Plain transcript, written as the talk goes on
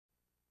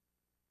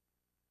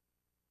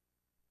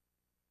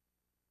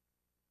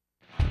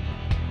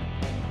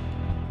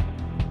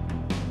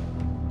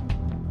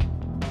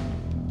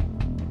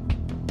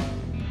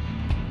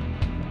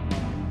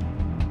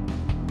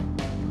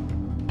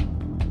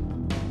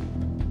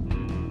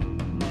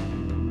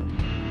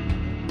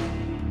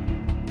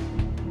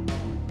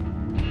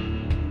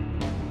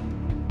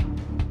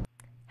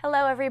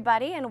Hello,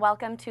 everybody, and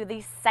welcome to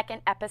the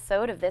second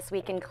episode of This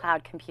Week in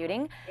Cloud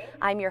Computing.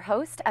 I'm your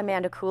host,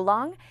 Amanda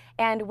Coulong,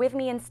 and with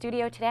me in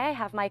studio today, I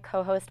have my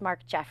co-host,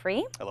 Mark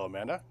Jeffrey. Hello,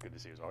 Amanda. Good to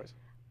see you as always.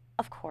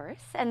 Of course.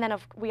 And then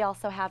we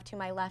also have to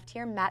my left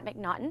here, Matt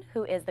MacNaughton,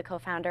 who is the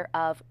co-founder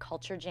of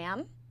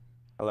CultureJam.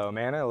 Hello,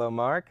 Amanda. Hello,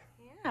 Mark.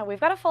 Yeah, we've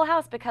got a full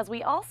house because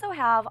we also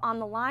have on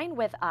the line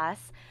with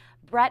us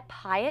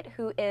Piatt,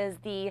 who is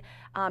the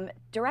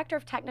Director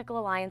of Technical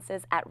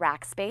Alliances at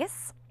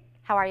Rackspace.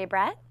 How are you,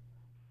 Brett?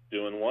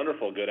 Doing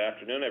wonderful. Good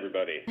afternoon,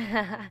 everybody.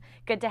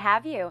 Good to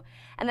have you.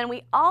 And then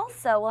we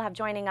also will have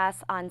joining us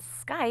on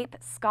Skype,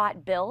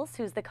 Scott Bils,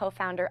 who's the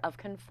co-founder of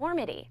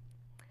Conformity.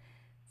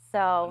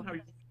 So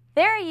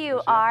there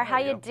you are. How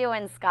you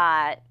doing,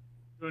 Scott?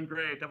 Doing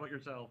great. How about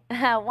yourself?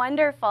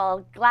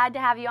 Wonderful. Glad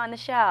to have you on the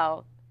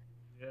show.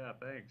 Yeah,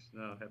 thanks.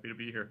 No, happy to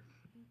be here.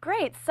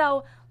 Great.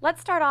 So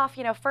let's start off,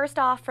 first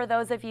off, for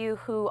those of you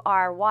who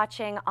are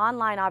watching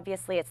online,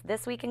 obviously, it's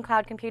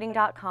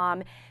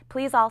thisweekincloudcomputing.com.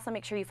 Please also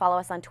make sure you follow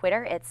us on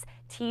Twitter. It's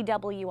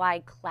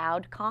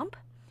TWICloudComp.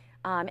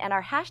 And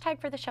our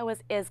hashtag for the show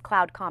is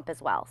CloudComp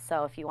as well.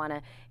 So if you want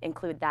to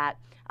include that,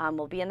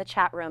 we'll be in the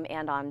chat room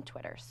and on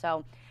Twitter.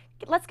 So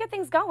let's get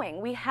things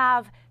going. We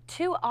have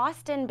two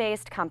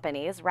Austin-based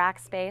companies,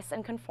 Rackspace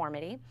and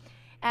Conformity.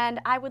 And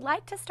I would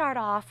like to start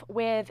off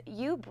with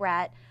you,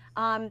 Brett.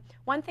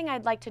 One thing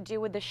I'd like to do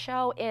with the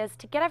show is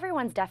to get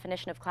everyone's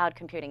definition of cloud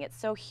computing. It's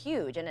so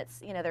huge, and it's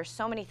there's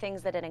so many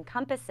things that it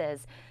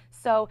encompasses.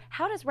 So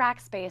how does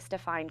Rackspace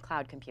define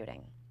cloud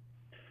computing?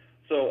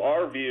 So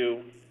our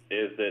view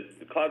is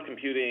that cloud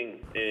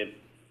computing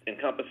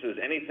encompasses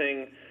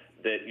anything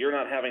that you're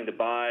not having to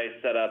buy,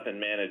 set up, and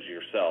manage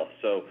yourself.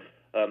 So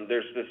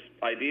there's this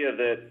idea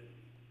that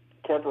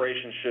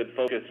corporations should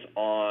focus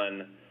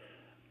on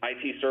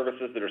IT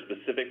services that are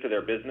specific to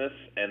their business,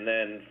 and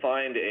then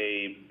find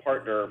a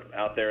partner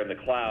out there in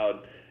the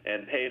cloud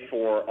and pay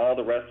for all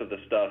the rest of the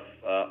stuff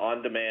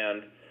on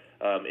demand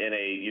in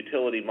a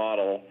utility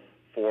model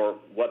for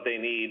what they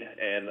need,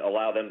 and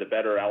allow them to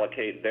better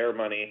allocate their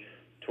money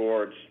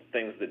towards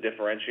things that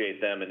differentiate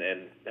them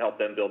and help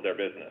them build their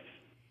business.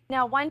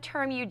 Now, one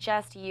term you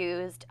just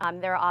used,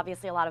 there are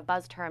obviously a lot of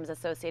buzz terms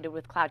associated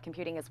with cloud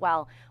computing as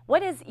well.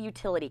 What is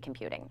utility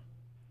computing?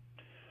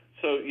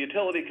 So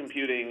utility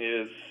computing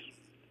is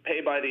pay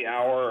by the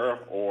hour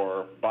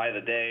or by the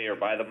day or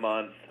by the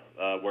month,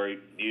 where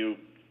you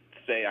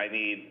say, I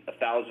need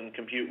 1,000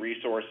 compute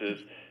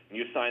resources, and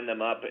you sign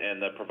them up,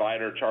 and the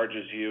provider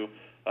charges you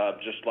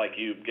just like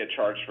you get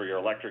charged for your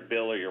electric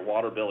bill or your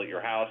water bill at your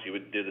house. You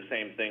would do the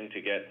same thing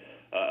to get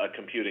a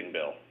computing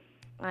bill.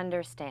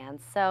 Understand.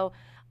 So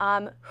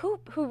who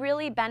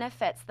really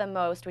benefits the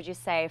most, would you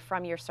say,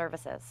 from your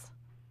services?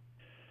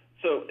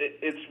 So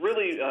it's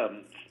really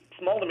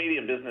small to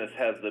medium business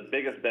has the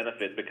biggest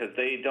benefit because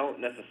they don't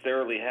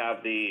necessarily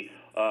have the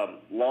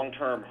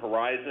long-term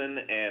horizon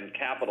and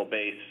capital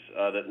base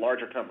that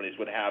larger companies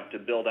would have to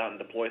build out and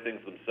deploy things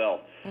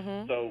themselves.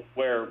 Mm-hmm. So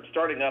where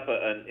starting up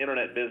an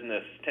internet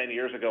business 10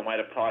 years ago might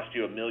have cost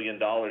you $1 million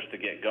to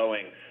get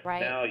going,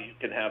 right, now you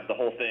can have the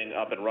whole thing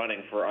up and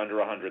running for under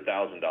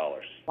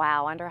 $100,000.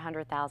 Wow, under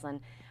 $100,000.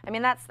 I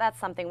mean, that's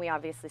something we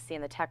obviously see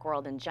in the tech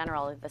world in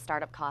general. The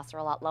startup costs are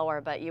a lot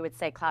lower, but you would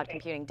say cloud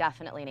computing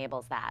definitely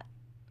enables that.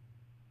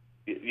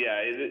 Yeah,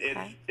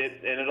 and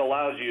it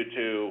allows you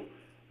to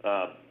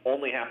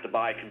only have to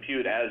buy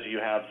compute as you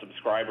have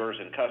subscribers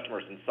and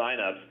customers and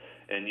signups,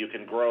 and you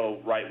can grow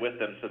right with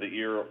them so that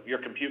your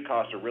compute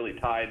costs are really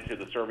tied to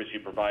the service you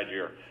provide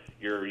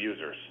your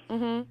users.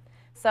 Mm-hmm.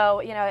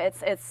 So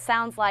it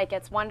sounds like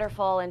it's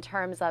wonderful in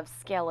terms of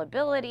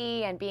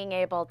scalability and being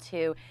able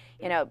to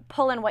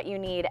pull in what you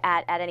need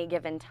at any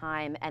given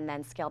time and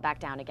then scale back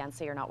down again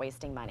so you're not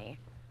wasting money.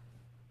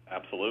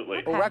 Absolutely.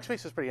 Okay. Well,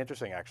 Rackspace is pretty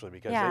interesting actually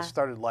because they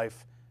started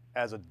life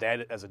as a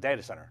data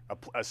center,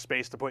 a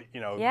space to put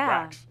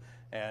racks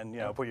and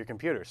put your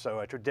computers.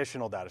 So a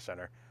traditional data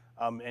center,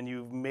 and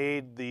you've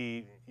made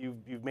the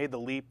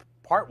leap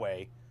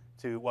partway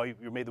to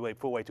you made the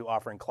full way to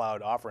offering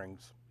cloud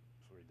offerings.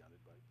 It's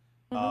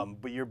redundant,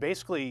 but but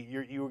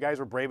you guys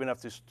were brave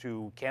enough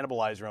to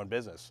cannibalize your own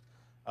business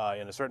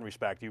in a certain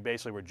respect. You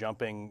basically were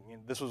jumping.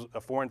 This was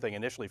a foreign thing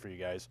initially for you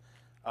guys.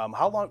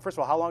 First of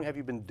all, how long have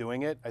you been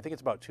doing it? I think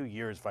it's about 2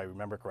 years, if I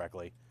remember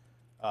correctly.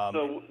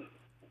 So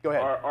go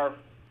ahead. Our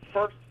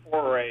first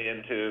foray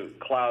into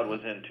cloud was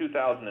in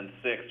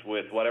 2006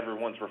 with what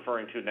everyone's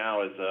referring to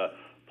now as a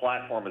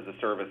platform as a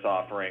service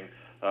offering,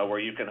 where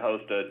you can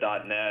host a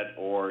 .NET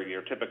or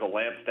your typical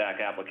LAMP stack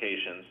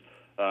applications.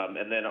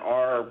 And then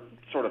our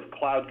sort of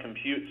cloud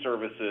compute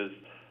services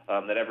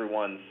that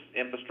everyone's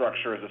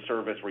infrastructure as a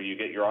service, where you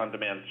get your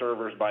on-demand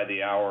servers by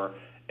the hour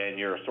and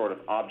your sort of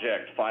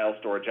object file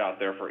storage out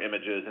there for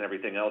images and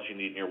everything else you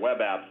need in your web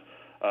apps,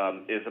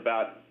 is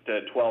about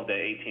 12 to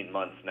 18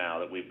 months now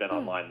that we've been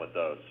online with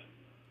those.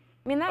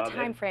 I mean, that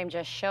time frame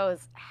just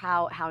shows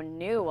how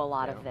new a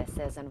lot of this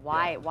is and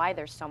why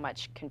there's so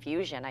much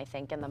confusion, I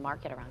think, in the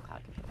market around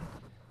cloud computing.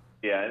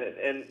 Yeah,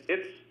 and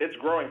it's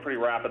growing pretty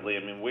rapidly. I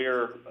mean,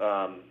 we're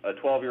a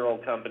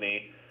 12-year-old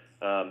company.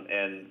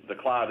 and the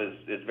cloud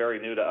is very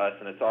new to us,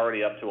 and it's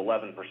already up to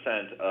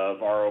 11%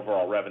 of our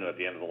overall revenue at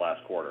the end of the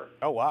last quarter.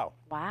 Oh, wow.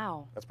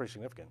 Wow. That's pretty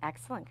significant.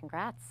 Excellent.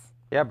 Congrats.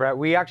 Yeah, Brett,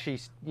 we actually,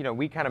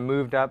 we kind of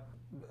moved up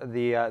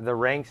the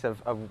ranks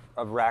of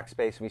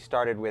Rackspace. We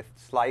started with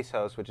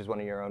SliceHost, which is one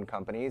of your own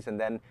companies, and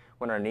then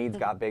when our needs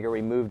got bigger,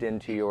 we moved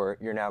into your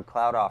now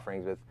cloud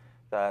offerings with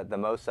the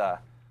MOSA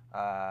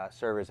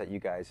servers that you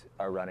guys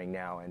are running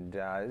now. And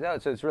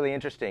so it's really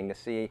interesting to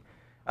see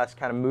us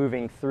kind of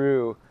moving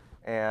through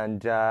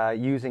and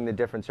using the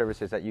different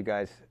services that you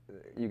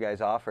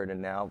guys offered,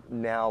 and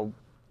now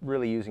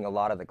really using a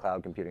lot of the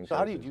cloud computing so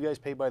services. Do you guys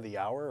pay by the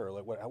hour, or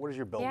like what does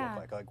your bill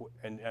look like?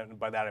 And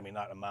by that I mean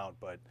not amount,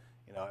 but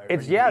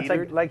it's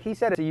like he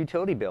said, it's a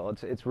utility bill.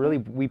 It's really,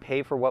 we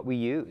pay for what we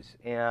use,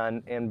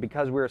 and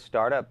because we're a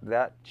startup,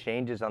 that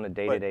changes on a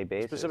day-to-day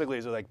basis. Specifically,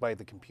 is it like by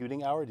the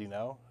computing hour? Do you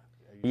know?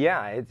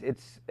 Yeah,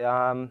 it's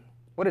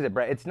what is it,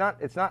 Brett? It's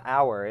not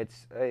hour.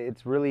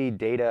 It's really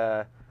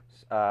data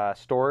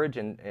storage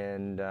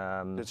and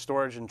it's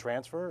storage and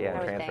transfer. Yeah, I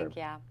would transfer. think,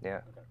 yeah. Yeah.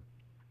 Okay.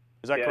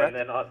 Is that correct?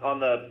 And then on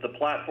the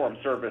platform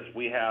service,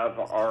 we have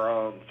our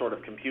own sort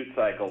of compute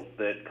cycles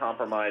that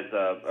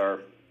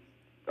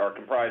are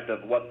comprised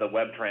of what the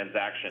web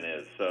transaction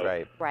is. So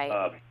right.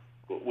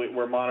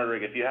 We're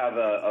monitoring. If you have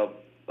a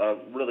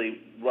really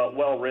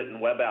well-written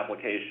web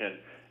application,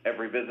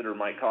 every visitor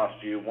might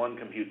cost you 1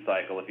 compute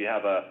cycle. If you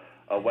have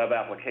a web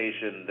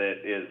application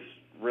that is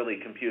really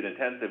compute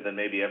intensive, then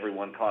maybe every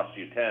one costs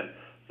you 10.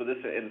 So this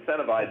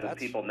incentivizes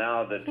people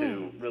now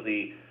to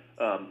really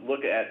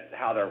look at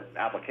how their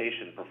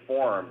application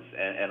performs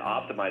and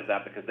optimize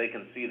that, because they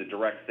can see the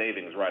direct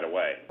savings right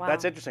away. Wow.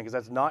 That's interesting, because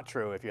that's not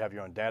true if you have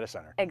your own data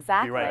center.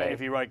 Exactly.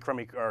 If you write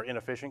crummy or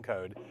inefficient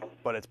code,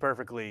 but it's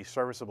perfectly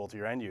serviceable to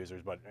your end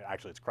users, but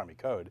actually it's crummy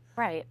code.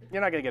 Right.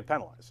 You're not going to get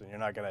penalized, and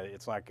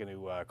it's not going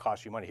to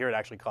cost you money. Here it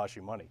actually costs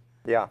you money.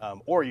 Yeah.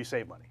 Or you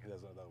save money.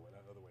 There's another way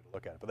to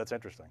look at it, but that's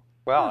interesting.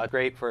 Well, it's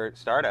great for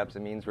startups.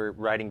 It means we're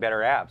writing better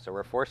apps, so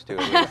we're forced to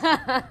at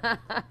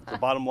least. The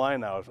bottom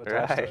line now is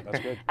attached to it. That's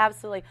good.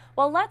 Absolutely.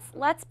 Well,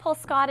 let's pull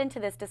Scott into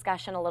this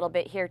discussion a little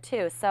bit here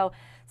too. So,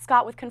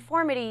 Scott, with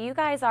Conformity, you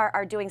guys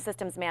are doing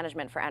systems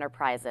management for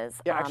enterprises.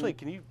 Yeah, actually,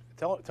 can you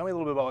tell me a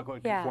little bit about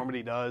what Yeah.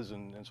 Conformity does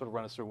and sort of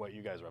run us through what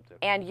you guys are up to?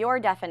 And your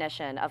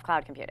definition of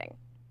cloud computing.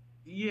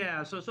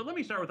 Yeah, so let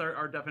me start with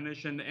our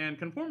definition. And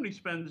Conformity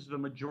spends the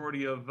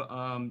majority of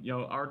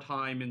our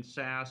time in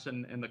SaaS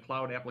and the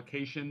cloud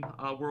application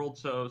world.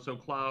 So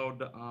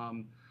cloud.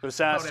 So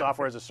SaaS,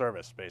 software as a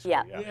service, basically.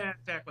 Yeah. Yeah,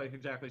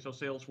 exactly. So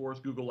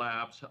Salesforce, Google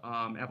Apps,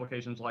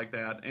 applications like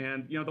that.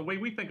 And the way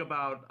we think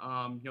about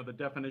the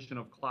definition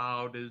of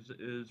cloud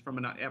is from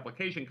an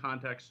application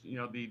context.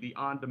 The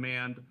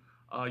on-demand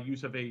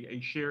use of a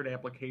shared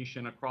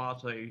application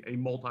across a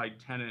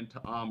multi-tenant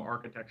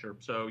architecture.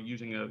 So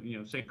using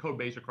a code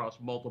base across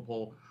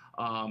multiple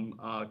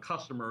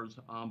customers,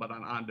 but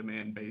on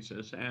on-demand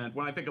basis. And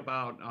when I think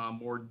about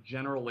more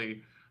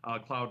generally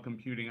cloud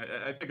computing,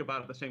 I think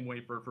about it the same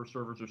way for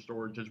servers or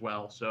storage as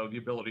well. So the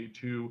ability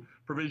to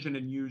provision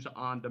and use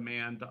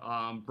on-demand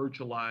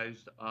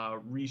virtualized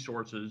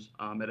resources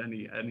at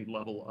any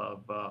level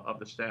of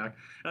the stack.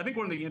 And I think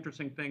one of the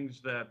interesting things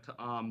that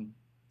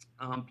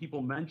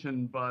people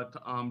mention but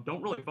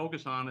don't really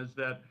focus on is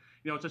that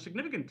it's a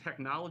significant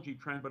technology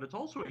trend, but it's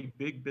also a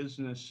big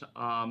business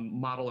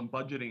model and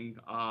budgeting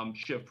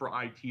shift for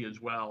IT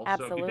as well.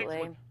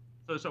 Absolutely.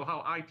 So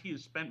how IT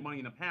has spent money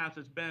in the past,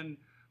 it's been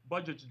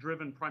budgets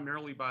driven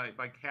primarily by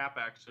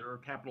CapEx or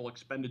capital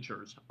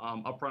expenditures,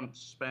 upfront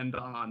spend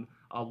on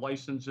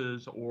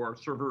licenses or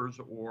servers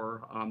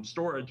or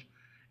storage.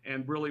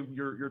 And really,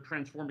 you're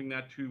transforming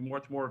that to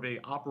much more of a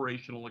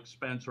operational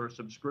expense or a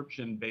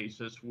subscription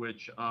basis,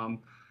 which a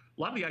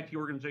lot of the IT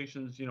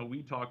organizations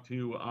we talk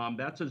to,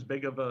 that's as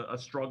big of a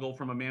struggle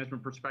from a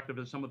management perspective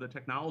as some of the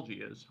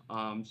technology is.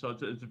 So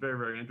it's very,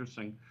 very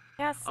interesting.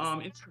 Yes.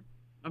 I'm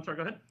sorry,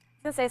 go ahead.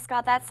 I was going to say,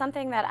 Scott, that's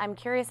something that I'm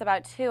curious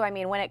about too. I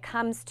mean, when it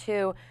comes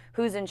to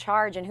who's in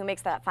charge and who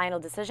makes that final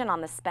decision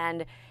on the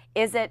spend,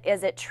 is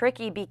it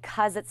tricky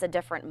because it's a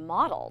different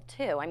model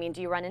too? I mean,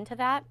 do you run into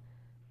that?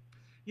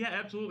 Yeah,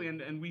 absolutely,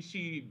 and we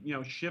see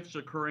shifts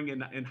occurring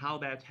in how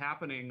that's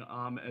happening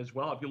as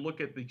well. If you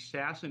look at the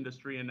SaaS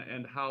industry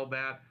and how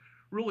that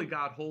really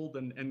got hold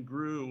and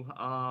grew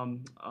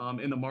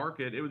in the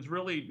market, it was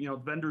really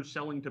vendors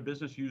selling to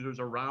business users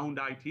around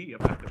IT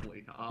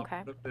effectively.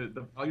 Okay.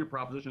 The value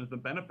proposition is the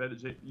benefit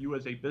is that you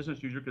as a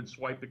business user could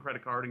swipe the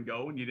credit card and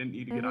go, and you didn't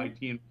need to get IT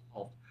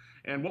involved.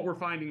 And what we're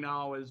finding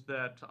now is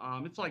that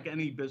it's like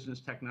any business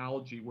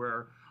technology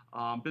where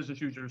business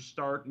users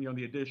start, the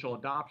initial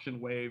adoption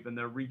wave, and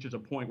there reaches a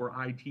point where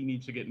IT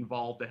needs to get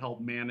involved to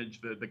help manage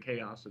the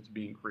chaos that's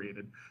being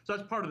created. So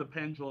that's part of the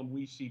pendulum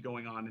we see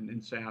going on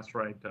in SaaS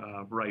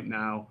right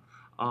now.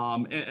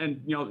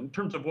 And in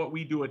terms of what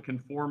we do at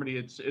Conformity,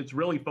 it's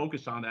really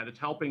focused on that. It's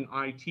helping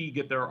IT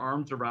get their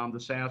arms around the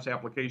SaaS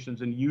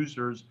applications and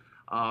users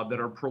that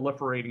are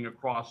proliferating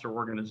across their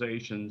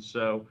organizations.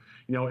 So,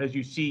 as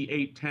you see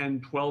 8,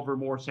 10, 12 or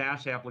more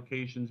SaaS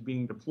applications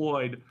being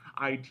deployed,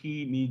 IT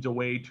needs a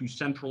way to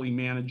centrally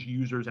manage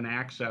users and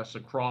access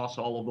across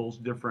all of those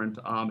different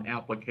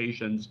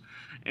applications.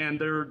 And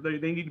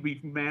they need to be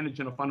managed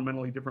in a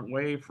fundamentally different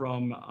way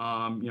from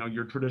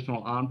your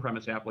traditional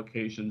on-premise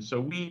applications. So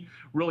we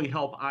really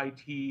help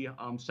IT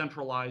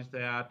centralize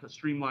that,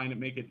 streamline it,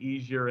 make it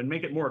easier, and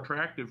make it more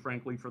attractive,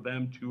 frankly, for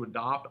them to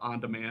adopt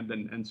on-demand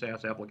and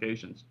SaaS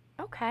applications.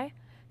 Okay.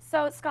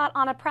 So Scott,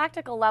 on a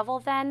practical level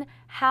then,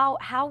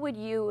 how would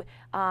you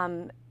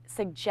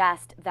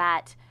suggest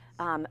that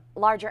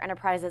larger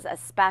enterprises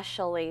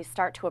especially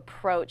start to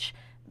approach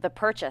the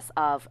purchase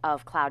of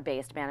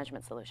cloud-based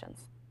management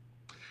solutions?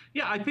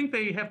 Yeah, I think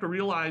they have to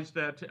realize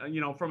that,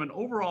 from an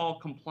overall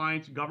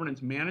compliance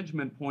governance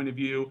management point of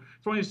view,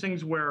 it's one of these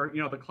things where,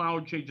 the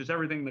cloud changes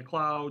everything, the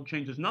cloud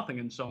changes nothing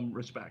in some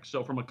respects.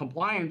 So from a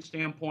compliance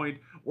standpoint,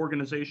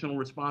 organizational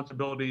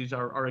responsibilities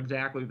are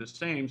exactly the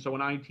same. So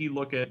when IT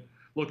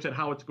looks at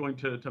how it's going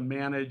to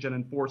manage and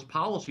enforce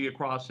policy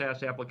across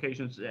SaaS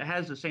applications, it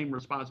has the same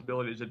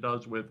responsibility as it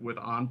does with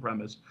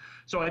on-premise.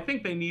 So I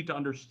think they need to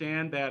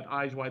understand that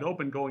eyes wide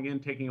open going in,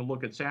 taking a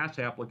look at SaaS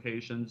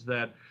applications,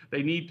 that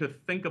they need to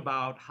think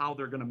about how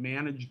they're going to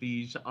manage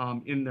these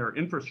in their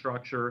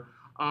infrastructure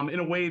in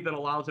a way that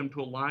allows them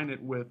to align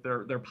it with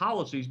their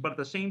policies, but at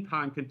the same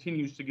time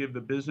continues to give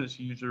the business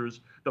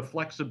users the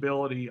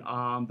flexibility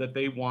that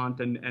they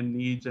want and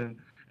needs,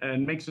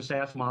 and makes the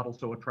SaaS model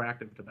so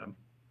attractive to them.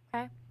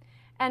 Okay.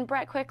 And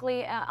Brett,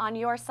 quickly, on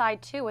your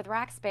side too, with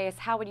Rackspace,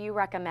 how would you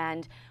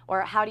recommend,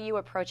 or how do you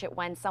approach it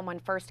when someone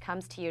first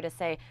comes to you to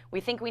say, we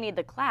think we need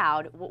the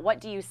cloud?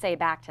 What do you say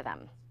back to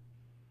them?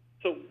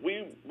 So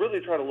we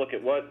really try to look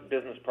at what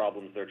business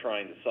problems they're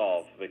trying to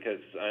solve, because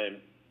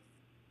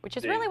which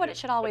is really what it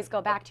should always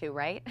go back to,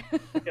 right?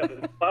 Yeah,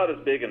 the cloud is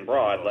big and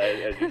broad,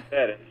 as you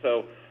said, and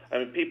so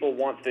people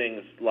want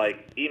things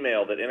like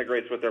email that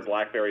integrates with their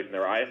BlackBerries and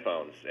their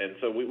iPhones, and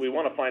so we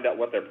want to find out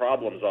what their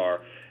problems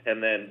are,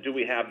 and then do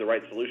we have the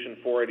right solution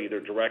for it, either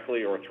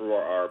directly or through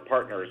our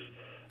partners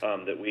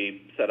that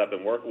we set up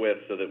and work with,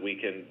 so that we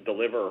can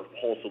deliver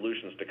whole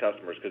solutions to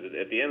customers. Because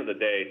at the end of the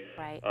day,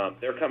 right,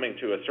 they're coming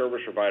to a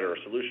service provider or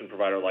solution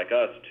provider like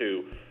us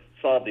to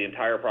solve the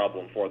entire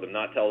problem for them,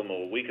 not tell them,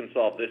 well, we can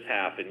solve this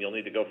half, and you'll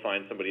need to go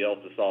find somebody else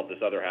to solve this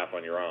other half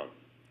on your own.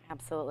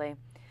 Absolutely.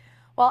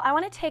 Well, I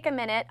want to take a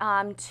minute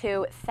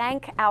to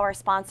thank our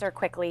sponsor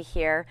quickly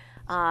here.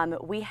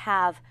 We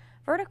have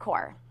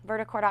Vertacor,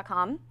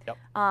 vertacor.com.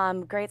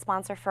 Yep. Great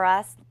sponsor for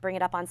us. Bring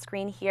it up on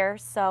screen here.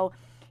 So,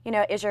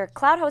 is your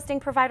cloud hosting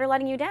provider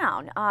letting you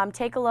down?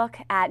 Take a look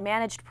at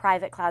managed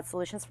private cloud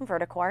solutions from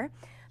Vertacor.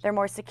 They're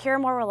more secure,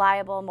 more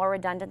reliable, more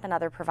redundant than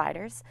other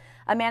providers.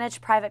 A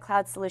managed private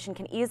cloud solution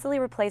can easily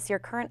replace your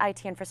current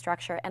IT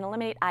infrastructure and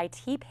eliminate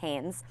IT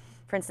pains.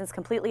 For instance,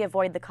 completely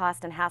avoid the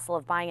cost and hassle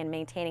of buying and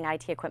maintaining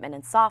IT equipment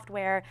and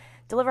software,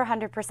 deliver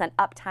 100%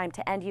 uptime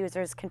to end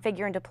users,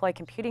 configure and deploy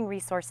computing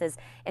resources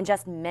in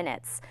just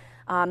minutes.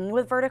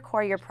 With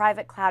Vertacor, your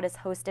private cloud is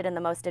hosted in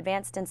the most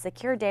advanced and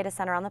secure data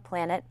center on the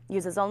planet,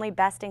 uses only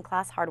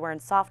best-in-class hardware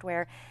and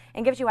software,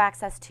 and gives you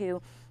access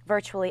to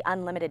virtually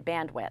unlimited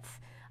bandwidth.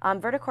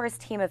 Vertacor's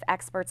team of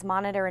experts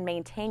monitor and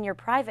maintain your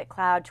private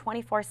cloud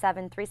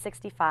 24/7,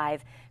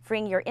 365,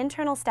 freeing your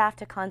internal staff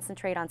to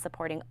concentrate on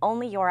supporting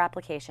only your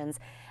applications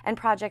and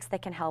projects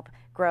that can help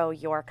grow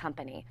your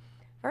company.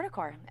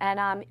 Vertacor.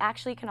 And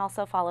actually, you can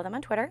also follow them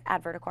on Twitter,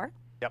 @Vertacor.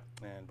 Yep,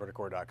 and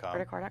vertacor.com.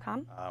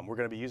 Vertacor.com. We're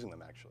going to be using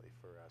them, actually,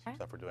 for some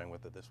stuff we're doing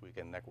with the This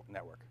Weekend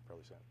Network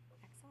fairly soon.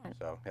 Excellent.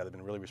 So, yeah, they've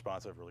been really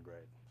responsive, really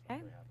great. So,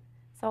 okay. really happy.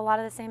 So a lot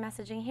of the same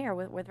messaging here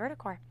with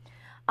Vertacor.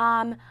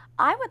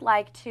 I would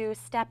like to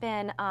step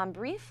in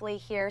briefly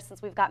here,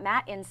 since we've got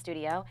Matt in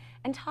studio,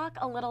 and talk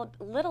a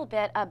little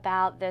bit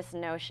about this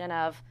notion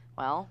of,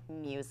 well,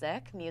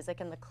 music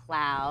in the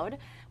cloud.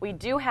 We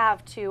do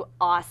have two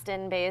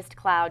Austin-based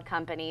cloud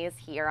companies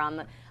here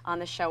on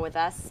the show with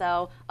us.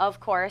 So, of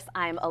course,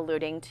 I'm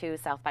alluding to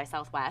South by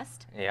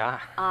Southwest. Yeah.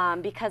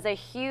 Because a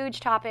huge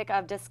topic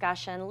of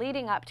discussion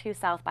leading up to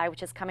South by,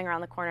 which is coming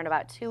around the corner in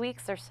about 2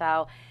 weeks or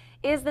so,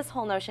 is this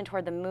whole notion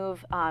toward the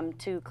move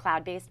to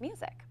cloud-based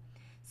music.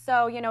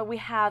 So, we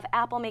have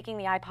Apple making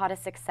the iPod a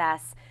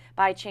success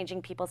by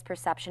changing people's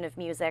perception of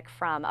music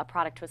from a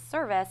product to a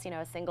service,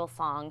 a single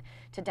song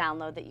to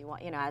download that you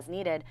want, as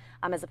needed,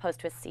 as opposed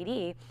to a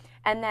CD.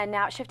 And then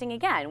now it's shifting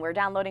again. We're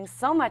downloading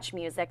so much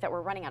music that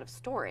we're running out of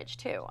storage,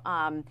 too.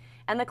 And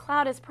the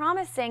cloud is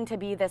promising to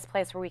be this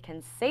place where we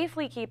can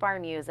safely keep our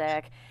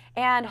music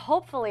and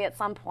hopefully at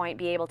some point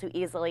be able to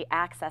easily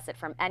access it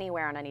from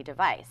anywhere on any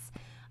device.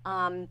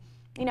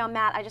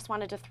 Matt, I just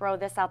wanted to throw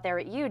this out there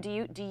at you.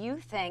 Do you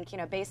think,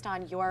 based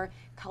on your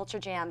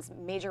CultureJam's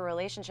major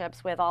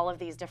relationships with all of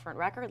these different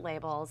record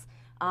labels,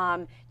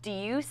 do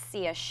you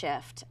see a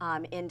shift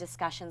in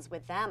discussions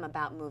with them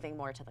about moving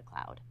more to the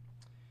cloud?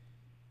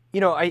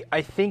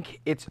 I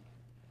think it's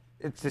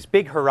this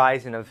big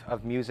horizon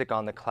of music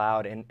on the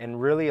cloud,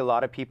 and really a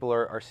lot of people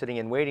are sitting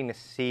and waiting to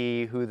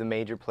see who the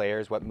major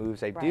players, what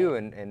moves they do,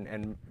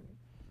 and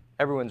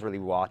everyone's really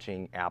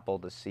watching Apple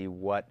to see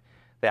what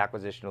the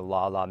acquisition of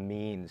Lala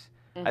means.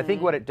 I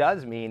think what it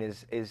does mean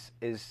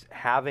is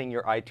having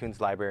your iTunes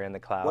library in the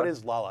cloud. What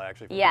is Lala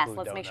actually? Yes,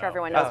 let's make sure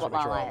everyone knows what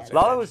Lala is.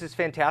 Lala was this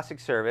fantastic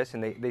service,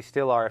 and they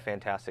still are a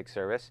fantastic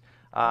service.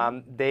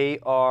 They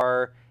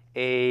are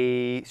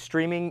a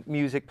streaming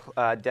music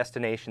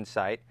destination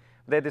site.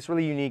 They had this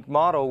really unique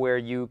model where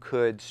you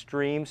could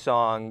stream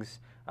songs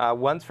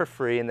once for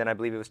free, and then I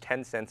believe it was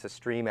 10 cents a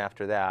stream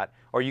after that.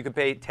 Or you could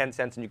pay 10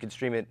 cents and you could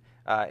stream it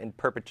in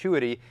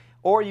perpetuity.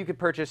 Or you could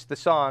purchase the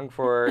song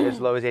for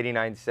as low as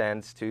 89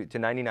 cents to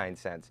 99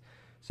 cents.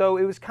 So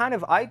it was kind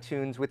of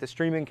iTunes with a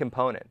streaming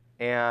component.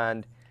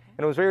 And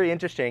it was very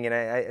interesting,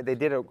 and they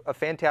did a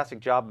fantastic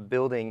job of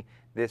building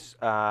this,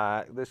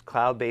 this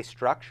cloud-based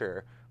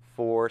structure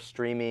for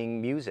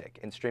streaming music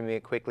and streaming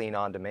it quickly and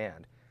on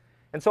demand.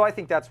 And so I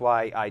think that's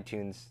why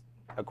iTunes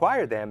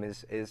acquired them,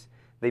 is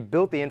they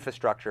built the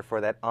infrastructure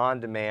for that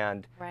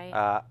on-demand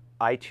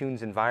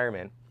iTunes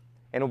environment.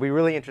 And it'll be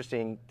really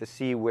interesting to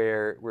see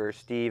where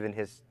Steve and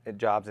his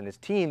Jobs and his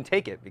team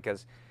take it,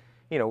 because,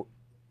 you know,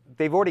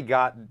 they've already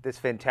got this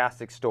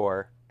fantastic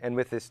store, and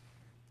with this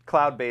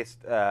cloud-based,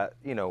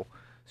 you know,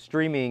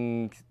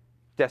 streaming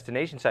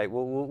destination site,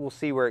 we'll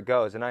see where it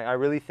goes. And I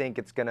really think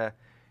it's gonna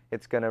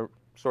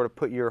sort of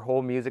put your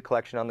whole music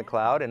collection on the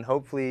cloud, and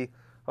hopefully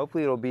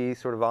it'll be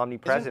sort of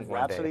omnipresent one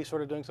day. Isn't Rhapsody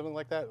sort of doing something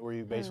like that, where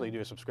you basically do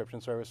a subscription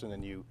service and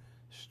then you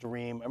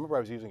stream? I remember I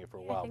was using it for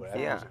a while, but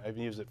I've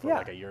used it for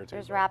like a year or two.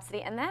 There's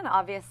Rhapsody, and then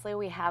obviously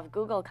we have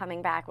Google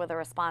coming back with a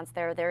response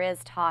there. There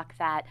is talk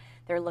that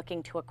they're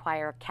looking to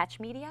acquire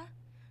Catch Media,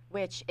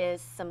 which is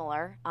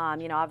similar.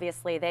 You know,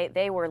 obviously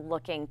they were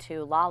looking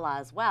to Lala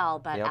as well,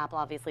 but Apple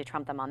obviously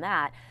trumped them on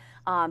that.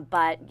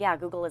 But yeah,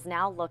 Google is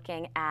now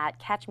looking at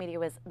Catch Media,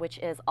 which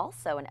is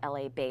also an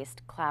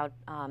LA-based cloud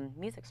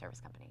music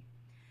service company.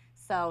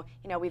 So,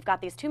 you know, we've got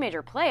these two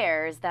major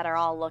players that are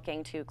all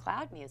looking to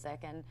cloud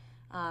music, and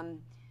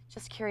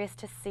just curious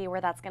to see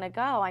where that's going to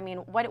go. I mean,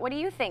 what do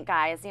you think,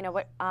 guys? You know,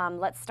 what?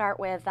 Let's start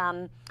with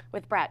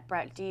Brett.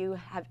 Brett,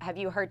 have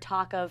you heard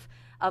talk of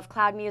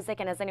cloud music,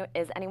 and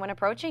is anyone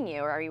approaching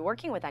you, or are you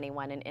working with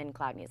anyone in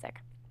cloud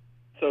music?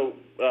 So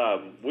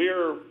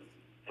we're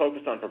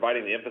focused on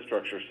providing the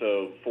infrastructure.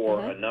 So for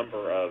a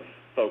number of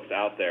folks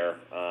out there,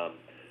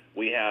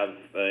 we have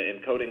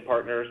encoding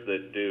partners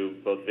that do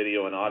both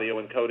video and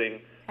audio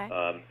encoding,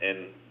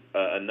 and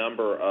a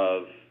number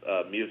of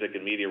music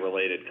and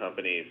media-related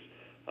companies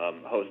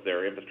host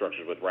their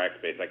infrastructures with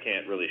Rackspace. I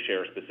can't really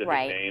share specific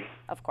names,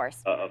 of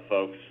course, of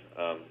folks,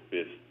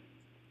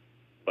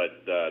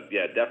 but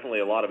yeah, definitely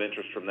a lot of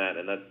interest from that,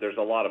 and there's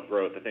a lot of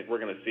growth. I think we're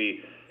going to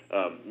see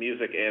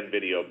music and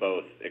video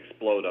both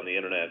explode on the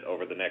internet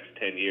over the next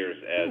 10 years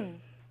as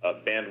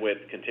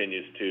bandwidth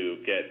continues to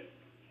get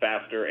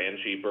faster and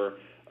cheaper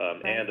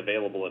and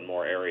available in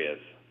more areas.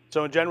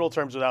 So in general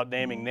terms, without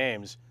naming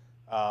names,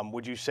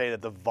 would you say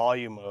that the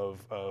volume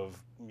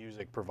of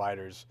music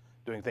providers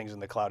doing things in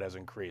the cloud has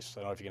increased?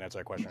 I don't know if you can answer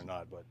that question or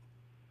not, but.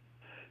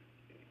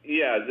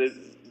 Yeah, the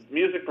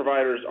music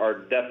providers are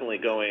definitely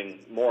going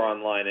more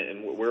online,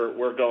 and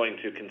we're going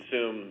to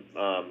consume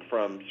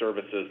from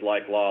services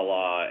like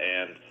Lala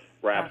and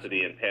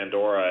Rhapsody and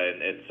Pandora,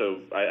 and so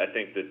I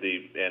think that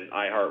and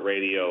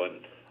iHeartRadio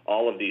and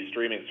all of these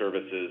streaming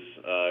services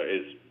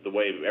is the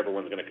way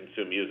everyone's going to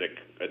consume music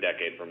a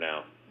decade from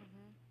now.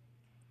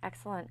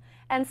 Excellent.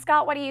 And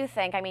Scott, what do you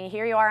think? I mean,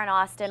 here you are in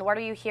Austin. What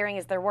are you hearing?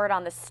 Is there word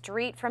on the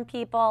street from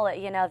people,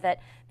 you know, that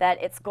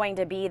it's going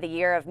to be the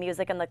year of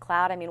music in the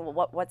cloud? I mean,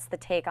 what's the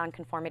take on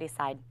Conformity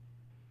side?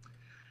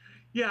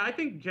 Yeah, I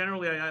think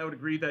generally I would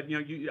agree that, you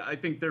know, I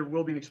think there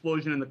will be an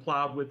explosion in the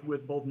cloud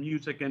with both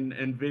music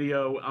and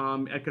video.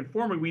 At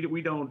Conformity,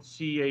 we don't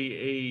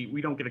see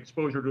we don't get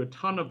exposure to a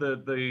ton of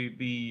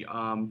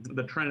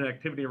the trend and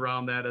activity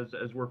around that,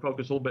 as we're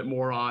focused a little bit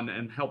more on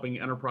and helping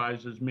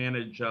enterprises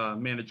manage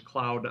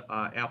cloud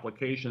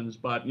applications.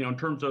 But, you know, in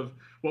terms of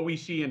what we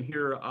see and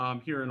hear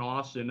here in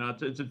Austin,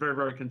 it's very,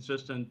 very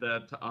consistent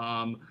that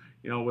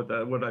you know, with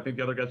what I think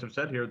the other guys have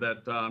said here,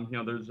 that you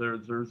know,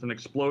 there's an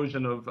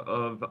explosion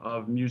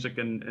of music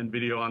and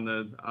video on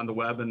the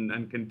web,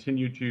 and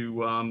continue to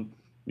you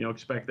know,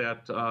 expect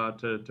that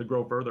to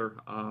grow further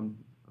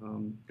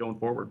going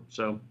forward.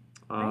 So.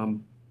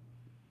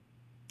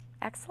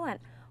 Excellent.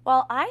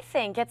 Well, I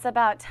think it's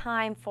about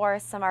time for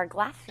some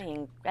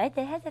MacNaughton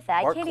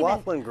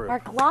group.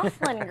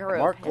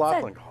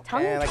 MacNaughton.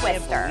 Tongue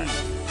twister.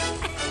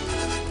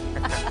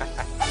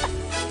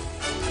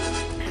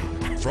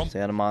 From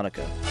Santa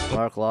Monica,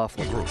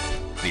 MacNaughton Group,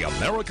 the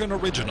American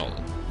original.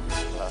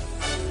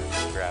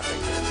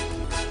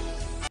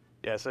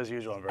 Yes, as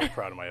usual, I'm very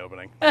proud of my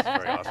opening. It's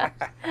very awesome.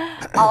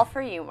 All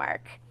for you,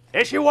 Mark.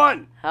 Issue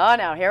 1. Oh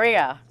no, here we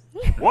go.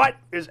 What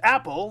is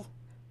Apple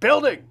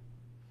building?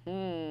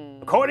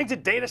 According to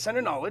Data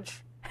Center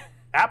Knowledge,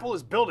 Apple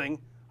is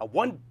building a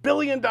 $1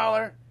 billion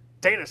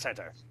data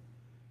center.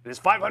 It is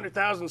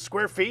 500,000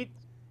 square feet,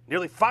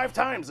 nearly 5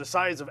 times the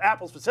size of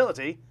Apple's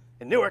facility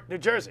in Newark, New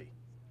Jersey.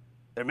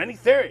 There are many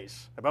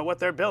theories about what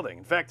they're building.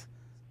 In fact,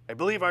 I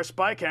believe our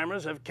spy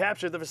cameras have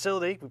captured the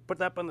facility. We put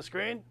that up on the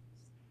screen.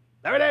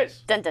 There it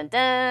is. Dun, dun,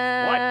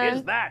 dun. What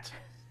is that?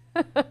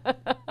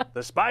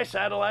 The spy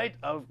satellite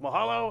of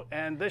Mahalo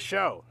and this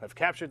show have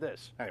captured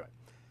this. Anyway,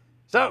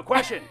 so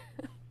question,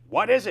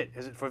 what is it?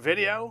 Is it for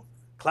video,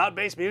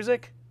 cloud-based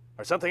music,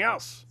 or something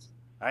else?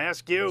 I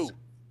ask you,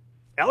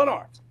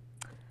 Eleanor.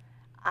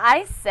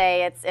 I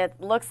say it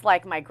looks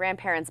like my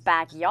grandparents'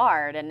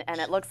 backyard, and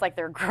it looks like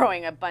they're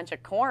growing a bunch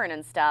of corn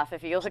and stuff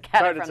if you look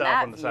at it from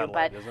that view.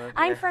 But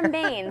I'm from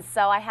Maine,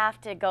 so I have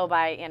to go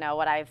by, you know,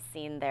 what I've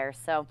seen there.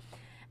 So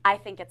I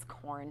think it's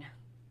corn.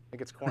 I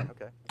think it's corn,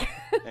 okay.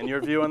 And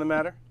your view on the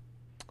matter?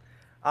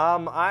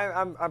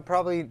 I'm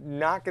probably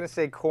not going to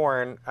say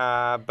corn,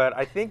 but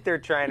I think they're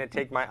trying to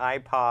take my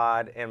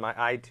iPod and my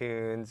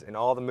iTunes and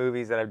all the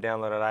movies that I've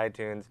downloaded on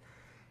iTunes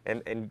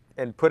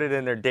and put it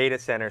in their data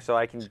center so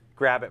I can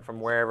grab it from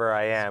wherever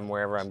I am,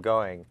 wherever I'm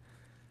going.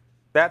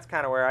 That's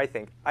kind of where I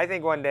think. I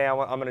think one day I'm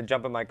going to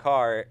jump in my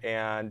car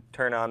and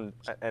turn on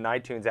an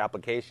iTunes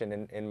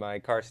application in my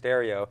car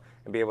stereo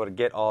and be able to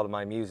get all of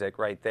my music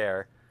right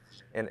there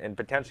and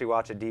potentially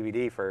watch a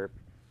DVD for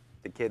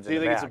the kids in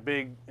the back. So you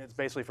think it's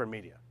basically for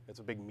media? It's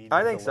a big media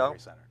delivery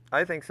center.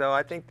 I think so.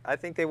 I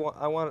think they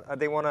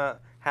want to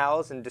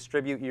house and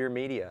distribute your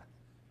media.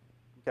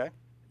 Okay.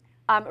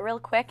 Real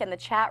quick, in the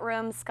chat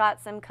room,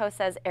 Scott Simcoe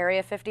says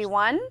Area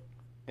 51.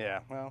 Yeah,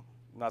 well,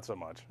 not so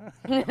much. All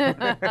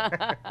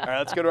right,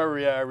 let's go to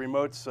our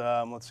remotes.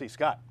 Let's see,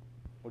 Scott,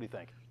 what do you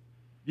think?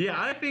 Yeah,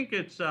 I think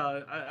it's.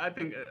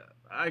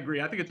 I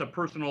agree. I think it's a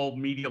personal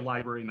media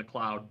library in the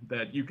cloud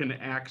that you can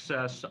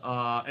access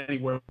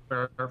anywhere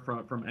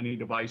from any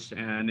device,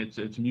 and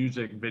it's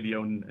music,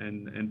 video,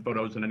 and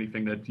photos, and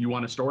anything that you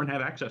want to store and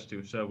have access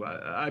to. So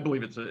I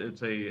believe it's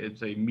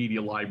a media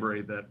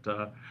library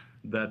that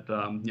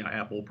you know,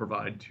 Apple will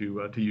provide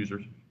to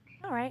users.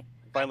 All right.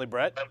 Finally,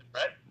 Brett.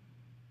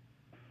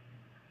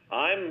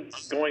 I'm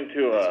going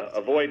to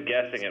avoid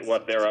guessing at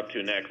what they're up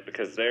to next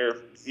because they're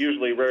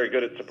usually very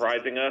good at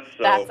surprising us.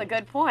 So. That's a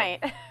good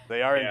point.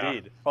 They are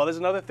indeed. Well, there's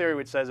another theory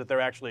which says that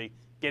they're actually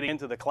getting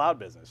into the cloud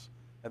business,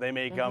 and they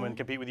may come and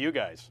compete with you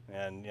guys,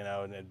 and you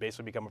know, and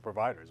basically become a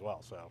provider as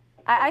well. So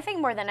I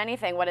think more than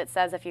anything, what it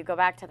says, if you go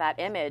back to that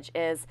image,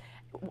 is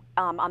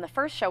on the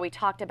first show we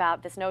talked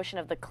about this notion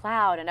of the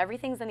cloud and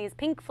everything's in these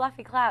pink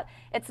fluffy clouds.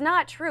 It's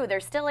not true.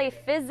 There's still a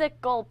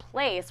physical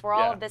place where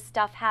all of this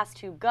stuff has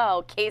to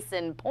go. Case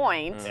in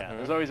point. Yeah,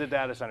 there's always a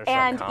data center.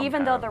 And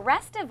even though the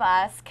rest of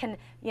us can,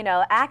 you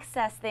know,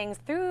 access things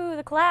through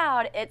the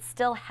cloud, it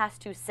still has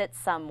to sit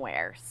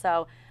somewhere.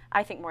 So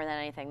I think more than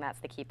anything, that's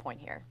the key point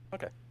here.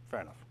 Okay,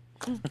 fair enough.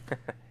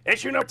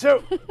 Issue number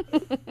 2.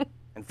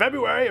 In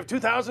February of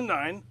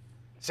 2009,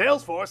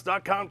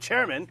 Salesforce.com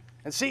chairman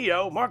and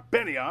CEO Mark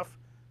Benioff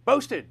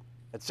boasted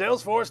that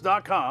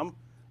Salesforce.com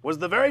was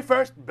the very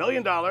first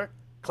billion-dollar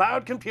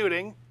cloud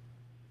computing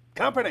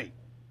company.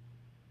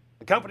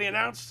 The company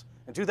announced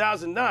in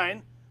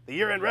 2009 the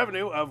year-end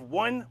revenue of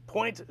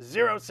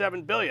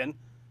 $1.07 billion,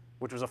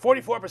 which was a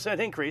 44%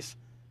 increase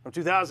from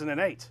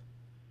 2008.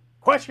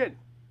 Question: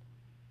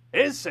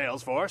 is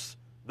Salesforce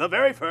the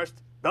very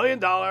first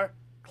billion-dollar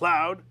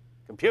cloud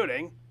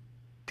computing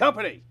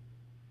company?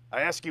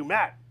 I ask you,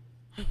 Matt.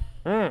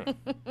 Matt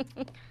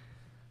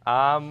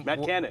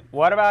Cannon.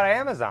 What about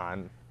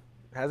Amazon?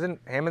 Hasn't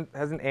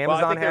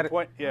Amazon had?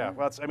 Yeah.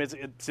 Well, see,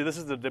 this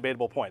is the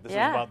debatable point. This is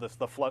about the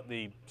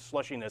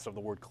slushiness of the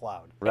word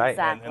cloud. Right.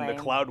 Exactly. And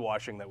the cloud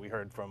washing that we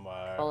heard from.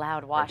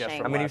 Cloud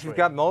washing. I mean, if you've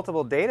got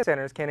multiple data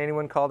centers, can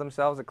anyone call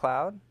themselves a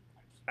cloud?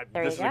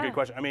 This is a good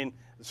question. I mean,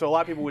 so a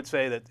lot of people would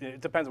say that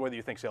it depends on whether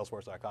you think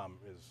Salesforce.com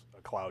is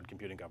a cloud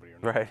computing company or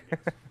not. Right.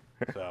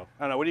 So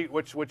I don't know.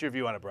 What's your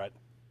view on it, Brett?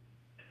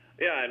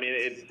 Yeah, I mean,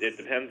 it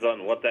depends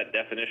on what that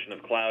definition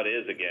of cloud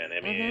is again.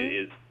 I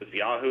mean, is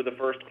Yahoo the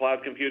first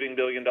cloud computing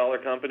billion-dollar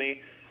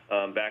company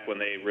back when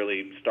they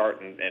really start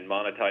and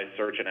monetize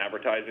search and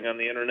advertising on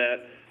the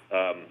internet?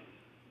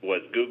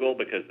 Was Google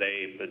because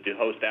they do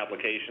host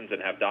applications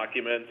and have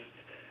documents?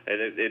 And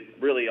it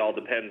really all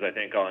depends, I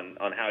think, on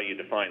how you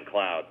define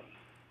cloud.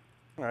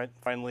 All right.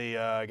 Finally,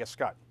 I guess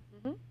Scott.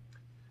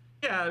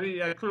 Yeah,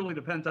 it clearly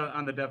depends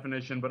on the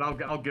definition, but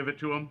I'll give it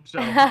to them.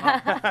 So.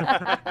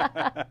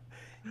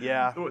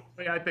 Yeah. The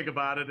way I think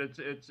about it,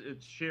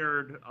 it's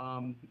shared,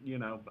 you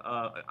know,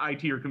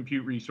 IT or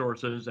compute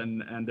resources,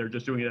 and they're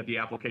just doing it at the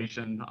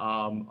application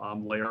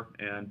layer.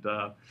 And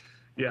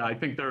yeah, I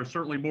think there's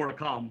certainly more to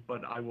come,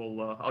 but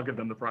I'll give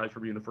them the prize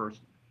for being the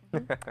first.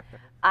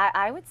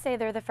 I would say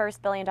they're the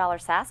first billion-dollar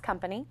SaaS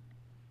company.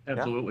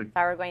 Absolutely. If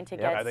I were going to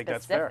get I think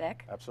specific. that's fair.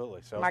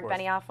 Absolutely. Mark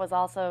Benioff was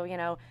also, you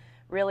know,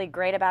 really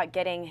great about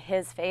getting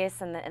his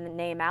face and the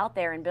name out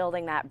there and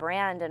building that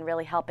brand and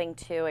really helping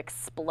to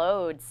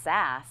explode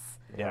SaaS.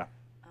 Yeah.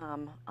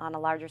 On a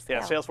larger scale.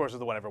 Yeah, Salesforce is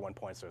the one everyone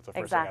points to. It's the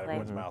first thing out of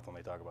everyone's mouth when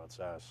they talk about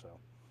SaaS. So.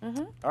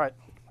 All right.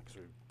 Thanks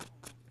for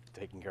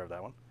taking care of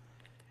that one.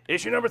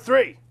 Issue number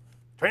 3,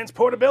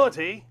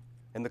 transportability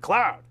in the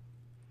cloud.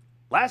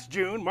 Last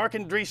June, Mark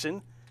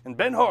Andreessen and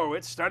Ben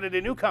Horowitz started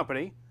a new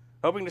company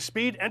hoping to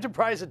speed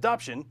enterprise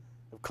adoption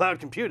of cloud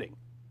computing.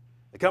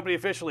 the company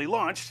officially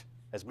launched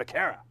as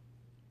Makera.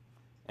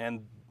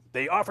 And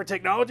they offer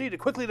technology to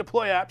quickly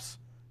deploy apps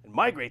and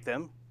migrate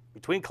them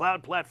between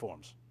cloud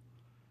platforms.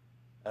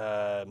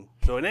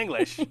 So in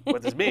English,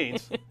 what this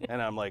means,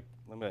 and I'm like,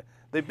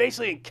 they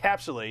basically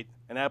encapsulate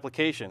an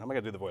application. I'm not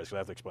going to do the voice because I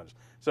have to explain this.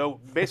 So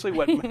basically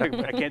what,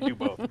 I can't do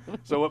both.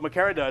 So what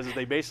Makera does is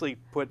they basically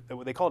put,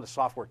 they call it a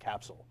software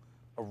capsule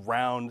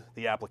around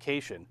the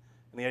application.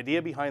 And the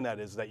idea behind that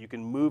is that you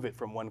can move it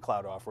from one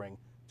cloud offering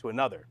to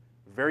another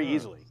very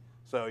easily.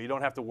 So you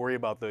don't have to worry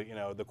about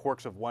the, the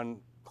quirks of one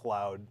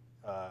cloud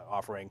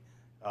offering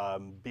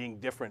being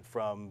different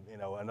from,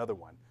 another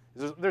one.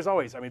 There's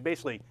always,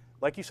 basically,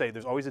 like you say,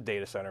 there's always a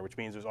data center, which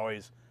means there's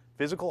always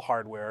physical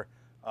hardware,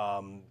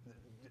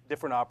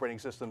 different operating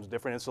systems,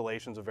 different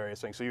installations of various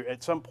things. So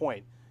at some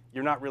point,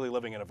 you're not really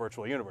living in a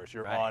virtual universe.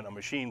 You're on a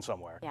machine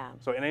somewhere. Yeah.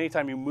 So and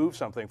anytime you move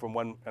something from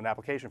an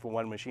application from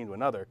one machine to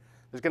another,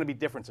 there's going to be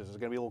differences. There's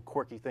going to be little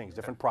quirky things,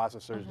 different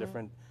processors,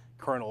 different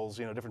kernels,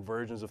 different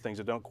versions of things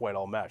that don't quite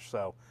all mesh.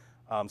 So,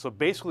 so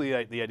basically,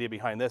 the idea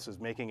behind this is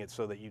making it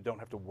so that you don't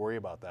have to worry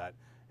about that,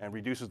 and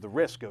reduces the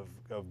risk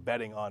of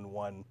betting on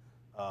one,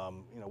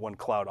 one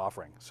cloud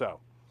offering. So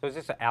is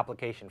this an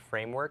application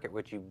framework at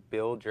which you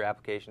build your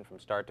application from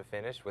start to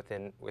finish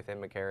within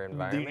Makera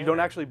environment? You don't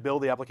actually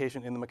build the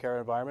application in the Makera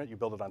environment. You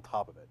build it on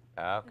top of it.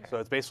 Okay. So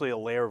it's basically a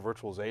layer of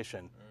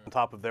virtualization on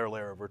top of their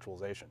layer of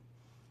virtualization.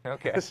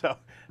 Okay. So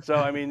the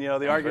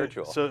argument.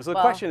 So the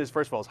question is,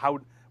 first of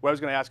all, what I was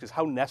going to ask is,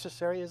 how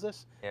necessary is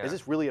this? Yeah. Is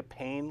this really a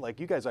pain? Like,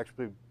 you guys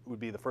actually would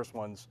be the first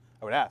ones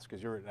I would ask,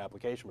 because you're an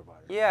application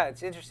provider. Yeah,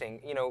 it's interesting.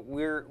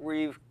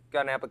 We've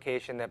got an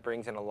application that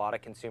brings in a lot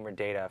of consumer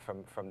data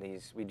from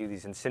these. We do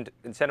these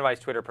incentivized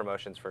Twitter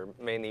promotions for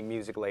mainly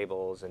music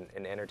labels and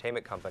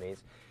entertainment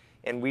companies,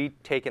 and we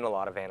take in a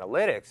lot of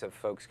analytics of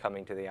folks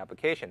coming to the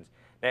applications.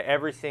 Now,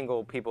 every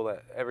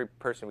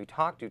person we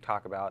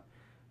talk about,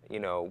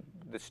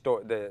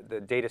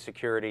 the data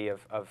security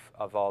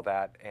of all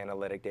that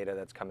analytic data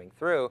that's coming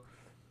through.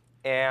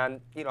 And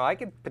I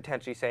could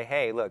potentially say,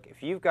 hey, look,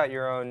 if you've got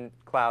your own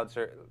cloud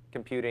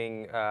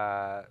computing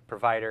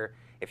provider,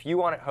 if you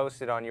want it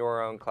hosted on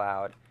your own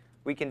cloud,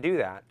 we can do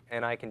that,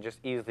 and I can just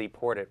easily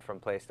port it from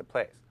place to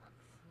place.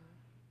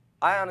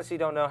 I honestly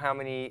don't know how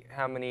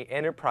many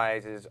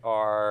enterprises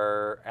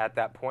are at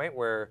that point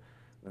where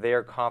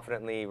they're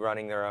confidently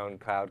running their own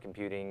cloud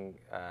computing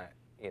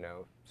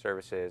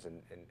services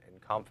and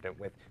confident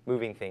with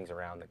moving things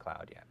around the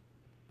cloud yet.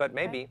 But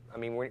maybe.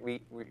 Okay.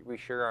 We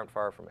sure aren't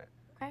far from it.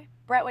 Okay.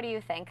 Brett, what do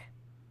you think?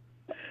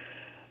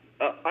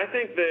 I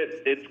think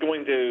that it's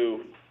going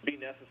to be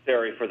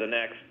necessary for the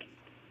next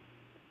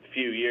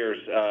few years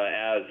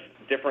as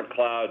different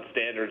cloud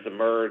standards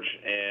emerge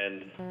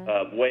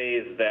and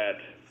ways that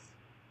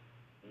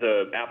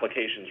the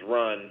applications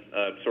run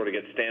sort of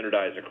get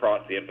standardized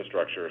across the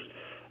infrastructures.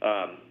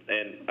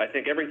 And I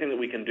think everything that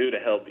we can do to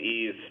help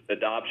ease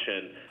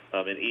adoption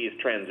and ease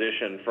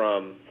transition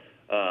from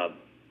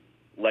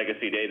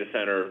legacy data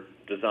center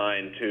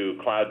design to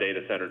cloud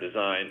data center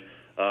design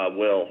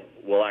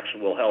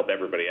will help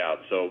everybody out.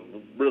 So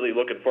really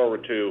looking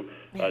forward to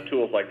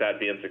tools like that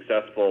being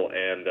successful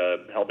and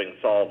helping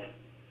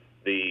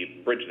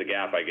bridge the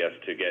gap, I guess,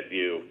 to get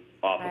you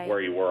off of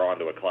where you were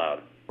onto a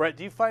cloud. Brett,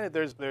 do you find that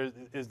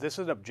is this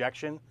an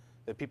objection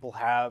that people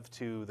have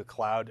to the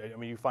cloud?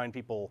 You find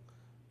people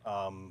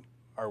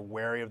are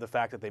wary of the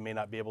fact that they may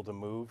not be able to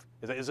move?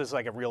 Is this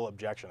like a real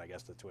objection, I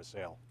guess, to a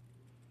sale?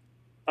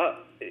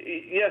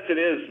 Yes, it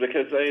is,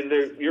 because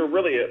you're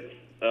really,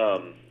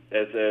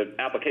 as an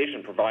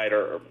application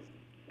provider,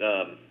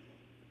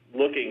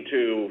 looking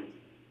to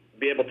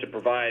be able to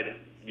provide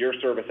your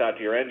service out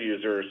to your end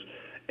users,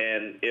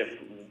 and if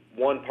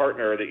one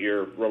partner that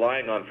you're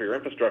relying on for your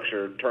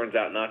infrastructure turns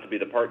out not to be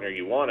the partner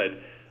you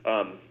wanted,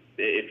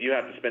 if you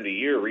have to spend a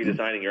year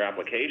redesigning your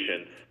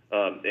application,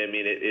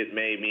 it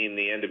may mean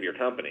the end of your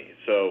company.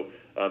 So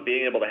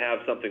being able to have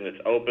something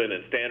that's open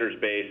and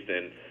standards-based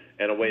and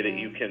a way that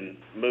you can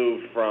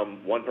move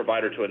from one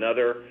provider to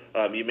another,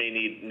 you may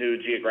need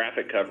new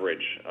geographic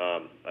coverage.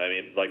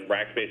 Like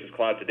Rackspace's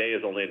cloud today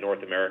is only in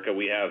North America.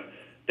 We have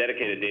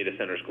dedicated data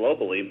centers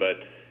globally, but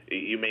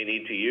you may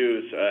need to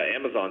use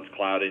Amazon's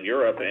cloud in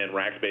Europe and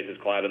Rackspace's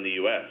cloud in the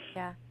U.S.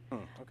 Yeah.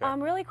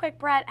 Okay. Really quick,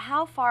 Brett,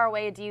 how far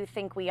away do you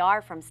think we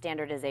are from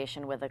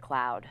standardization with the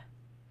cloud?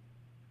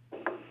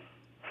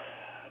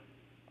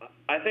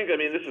 I think,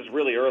 this is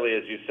really early,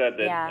 as you said,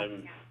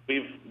 that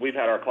we've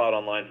had our cloud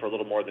online for a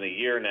little more than a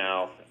year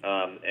now,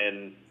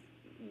 and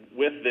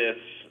with this,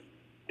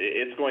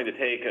 it's going to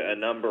take a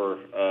number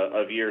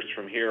of years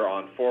from here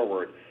on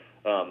forward.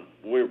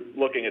 We're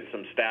looking at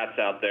some stats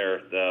out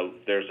there.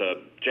 There's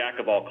a Jack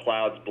of All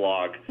Clouds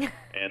blog,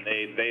 and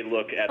they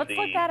look at Let's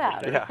look that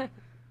up.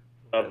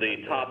 of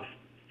the top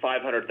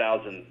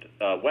 500,000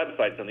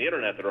 websites on the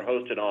internet that are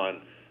hosted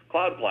on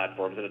cloud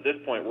platforms, and at this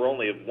point, we're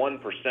only at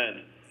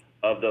 1%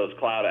 of those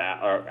cloud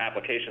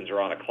applications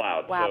are on a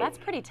cloud. Wow, so, that's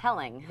pretty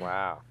telling.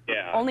 Wow.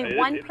 Yeah. Only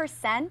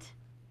 1%?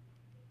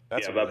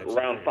 That's about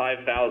around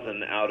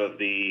 5,000 out of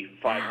the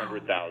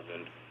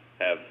 500,000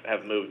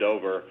 have moved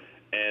over.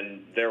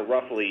 and they're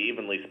roughly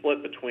evenly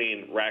split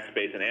between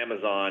Rackspace and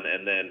Amazon,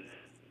 and then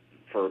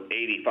for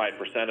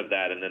 85% of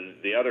that, and then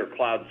the other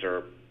clouds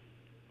are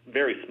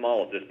very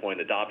small at this point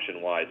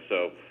adoption-wise.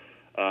 So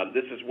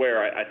this is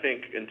where I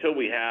think until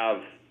we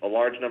have a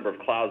large number of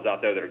clouds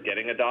out there that are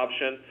getting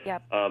adoption,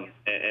 yep.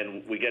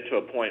 And we get to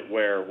a point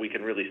where we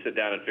can really sit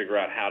down and figure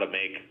out how to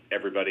make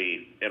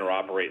everybody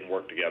interoperate and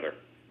work together.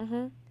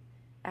 Mm-hmm.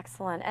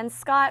 Excellent. And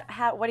Scott,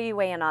 what do you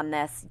weigh in on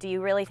this? Do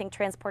you really think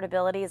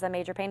transportability is a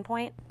major pain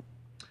point?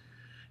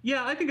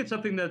 Yeah, I think it's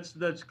something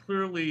that's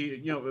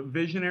clearly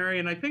visionary,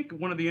 and I think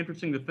one of the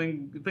interesting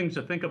things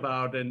to think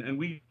about, and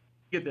we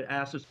get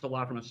asked this a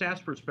lot from a SaaS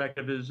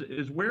perspective,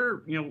 is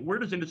where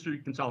does industry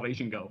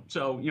consolidation go?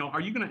 So are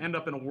you going to end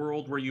up in a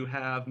world where you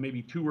have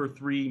maybe 2 or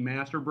 3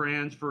 master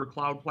brands for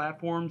cloud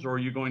platforms, or are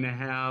you going to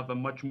have a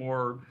much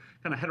more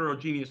kind of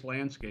heterogeneous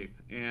landscape?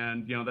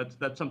 And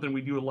that's something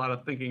we do a lot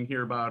of thinking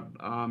here about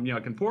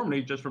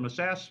Conformity just from a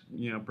SaaS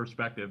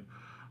perspective.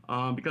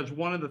 Because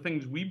one of the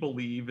things we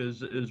believe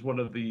is one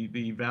of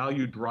the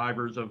value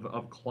drivers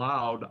of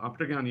cloud,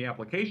 particularly on the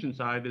application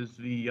side, is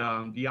the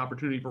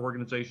opportunity for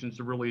organizations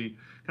to really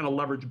kind of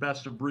leverage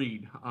best of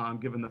breed,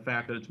 given the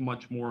fact that it's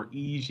much more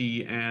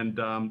easy and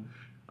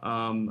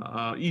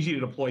easy to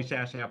deploy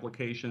SaaS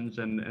applications,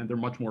 and they're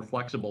much more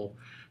flexible.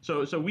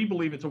 So we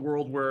believe it's a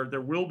world where there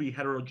will be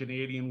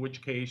heterogeneity, in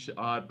which case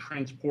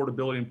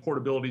transportability and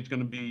portability is going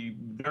to be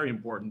very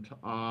important.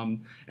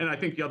 And I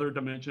think the other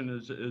dimension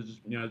is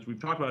as we've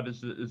talked about,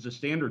 is the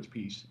standards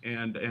piece,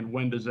 and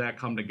when does that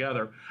come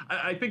together?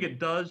 I think it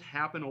does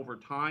happen over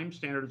time,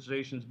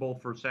 standardizations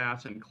both for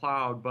SaaS and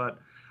cloud, but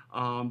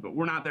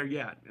we're not there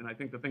yet. And I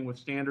think the thing with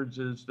standards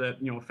is that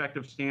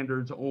effective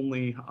standards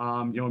only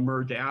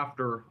emerge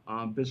after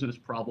business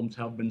problems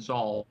have been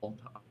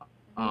solved,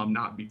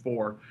 not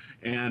before.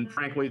 And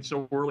frankly, it's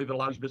so early that a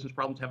lot of these business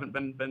problems haven't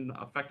been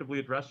effectively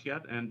addressed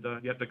yet, and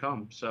yet to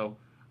come. So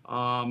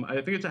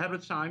I think it's ahead of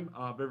its time,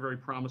 very, very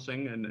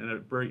promising, and a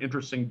very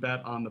interesting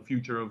bet on the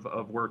future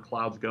of where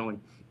cloud's going.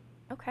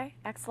 Okay,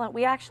 excellent.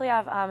 We actually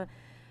have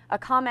a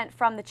comment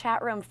from the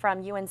chat room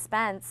from Ewan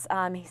Spence.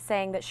 He's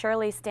saying that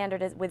surely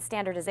with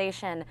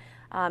standardization,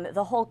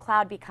 the whole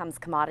cloud becomes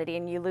commodity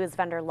and you lose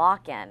vendor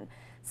lock-in.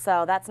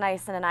 So that's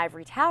nice in an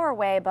ivory tower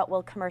way, but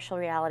will commercial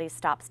reality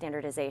stop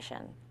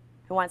standardization?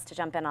 Who wants to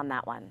jump in on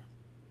that one?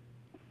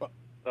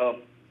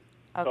 Okay,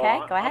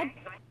 go ahead.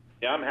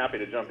 I'm happy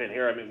to jump in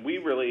here. I mean, we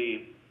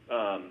really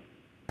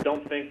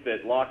don't think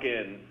that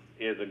lock-in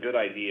is a good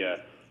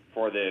idea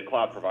for the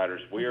cloud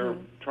providers. We're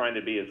trying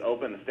to be as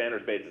open and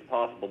standards-based as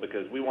possible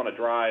because we want to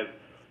drive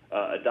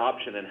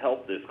adoption and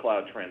help this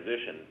cloud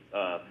transition.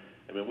 I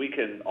mean, we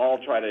can all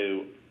try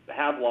to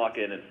have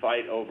lock-in and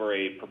fight over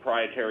a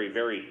proprietary,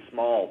 very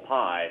small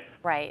pie.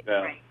 Right.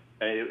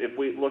 If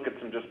we look at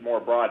some just more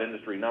broad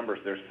industry numbers,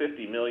 there's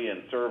 50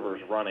 million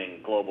servers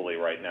running globally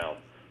right now,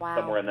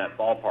 somewhere in that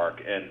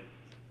ballpark. And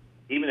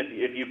even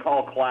if you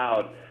call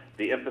cloud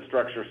the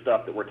infrastructure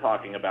stuff that we're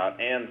talking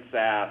about, and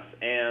SaaS,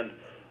 and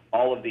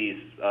all of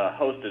these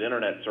hosted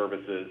internet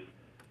services,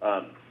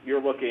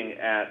 you're looking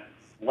at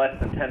less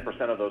than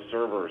 10% of those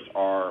servers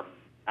are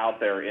out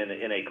there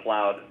in a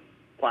cloud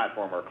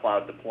platform or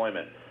cloud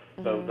deployment.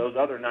 So those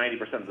other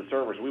 90% of the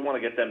servers, we want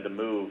to get them to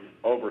move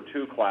over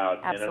to cloud.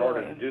 Absolutely. And in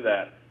order to do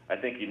that, I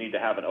think you need to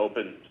have an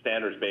open,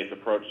 standards-based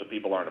approach so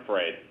people aren't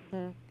afraid.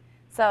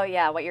 So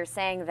yeah, what you're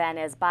saying then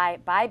is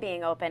by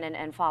being open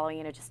and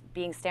following, just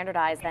being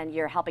standardized, then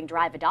you're helping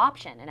drive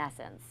adoption in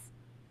essence.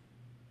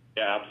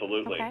 Yeah,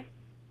 absolutely. Okay,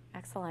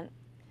 excellent.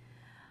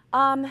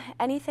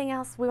 Anything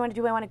else we want to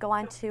do? I want to go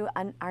on to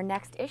our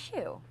next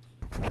issue.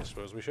 I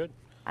suppose we should.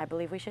 I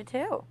believe we should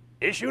too.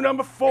 Issue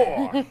number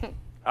 4.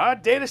 Are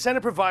data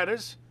center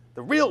providers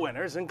the real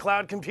winners in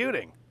cloud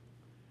computing?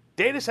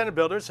 Data center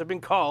builders have been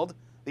called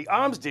the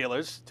arms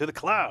dealers to the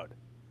cloud.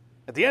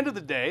 At the end of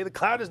the day, the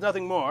cloud is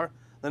nothing more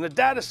than a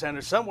data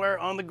center somewhere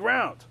on the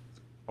ground,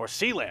 or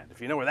Sealand, if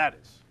you know where that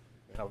is.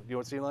 You know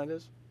what Sealand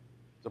is?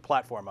 It's a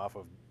platform off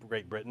of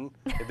Great Britain.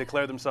 They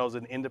declare themselves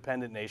an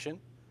independent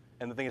nation.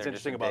 And the thing that's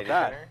interesting about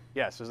that,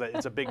 yes, is that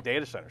it's a big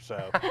data center.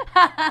 So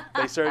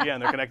they serve,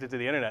 and they're connected to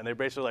the internet, and they're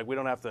basically like, we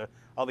don't have to,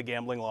 all the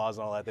gambling laws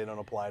and all that, they don't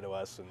apply to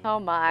us. And oh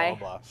my. Blah,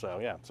 blah, blah. So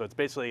yeah, so it's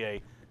basically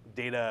a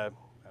data,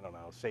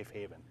 safe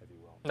haven, if you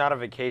will. Not a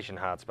vacation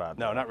hotspot.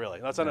 No, not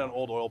really. That's not an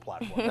old oil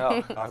platform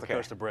off the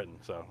coast of Britain.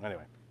 So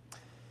anyway.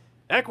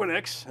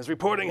 Equinix is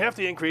reporting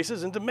hefty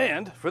increases in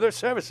demand for their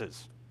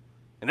services.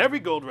 In every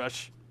gold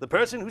rush, the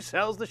person who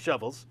sells the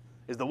shovels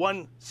is the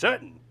one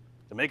certain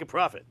to make a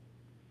profit.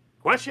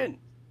 Question: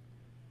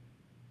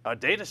 are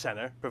data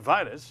center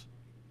providers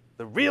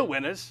the real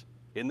winners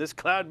in this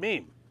cloud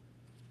meme?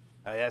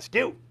 I ask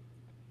you.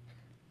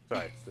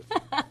 Sorry.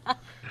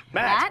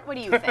 Matt, what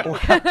do you think?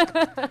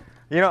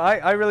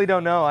 I really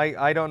don't know.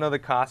 I don't know the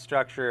cost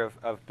structure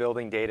of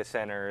building data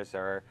centers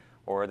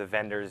or the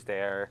vendors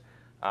there.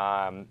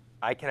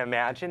 I can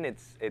imagine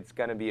it's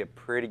going to be a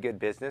pretty good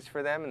business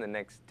for them in the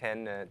next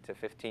 10 to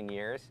 15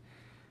 years,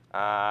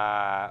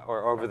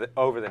 or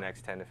over the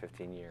next 10 to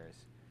 15 years.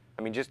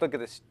 I mean, just look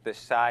at the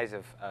size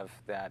of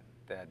that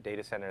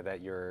data center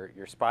that your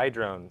spy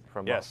drone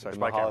from the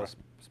Mahalo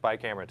spy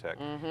camera took.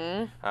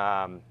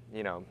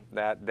 You know,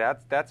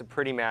 that's a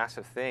pretty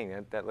massive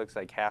thing. That looks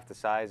like half the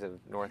size of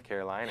North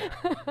Carolina.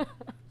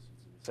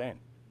 Insane.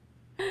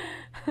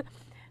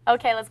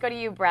 Okay, let's go to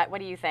you, Brett. What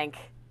do you think?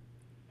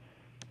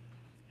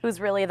 Who's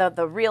really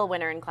the real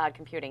winner in cloud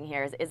computing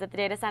here? Is it the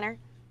data center?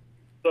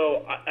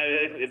 So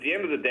at the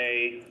end of the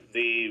day,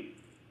 the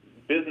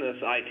business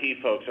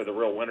IT folks are the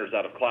real winners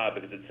out of cloud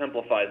because it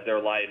simplifies their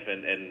life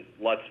and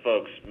lets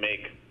folks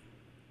make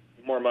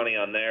more money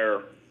on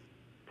their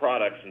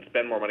products and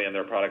spend more money on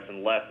their products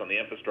and less on the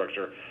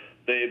infrastructure.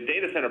 The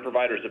data center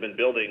providers have been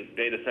building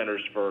data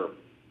centers for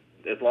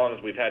as long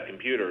as we've had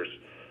computers.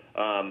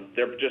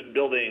 They're just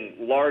building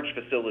large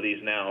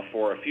facilities now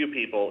for a few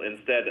people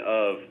instead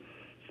of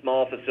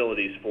small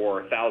facilities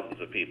for thousands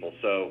of people.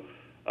 So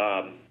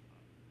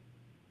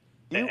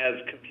as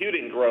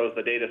computing grows,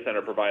 the data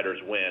center providers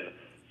win.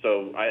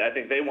 So I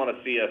think they want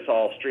to see us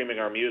all streaming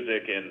our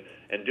music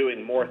and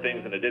doing more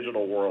things in a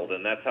digital world,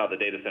 and that's how the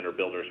data center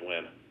builders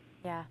win.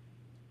 Yeah.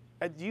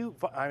 I don't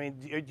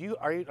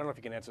know if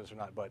you can answer this or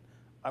not, but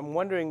I'm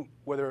wondering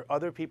whether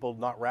other people,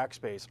 not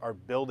Rackspace, are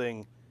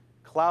building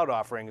cloud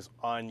offerings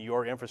on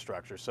your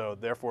infrastructure. So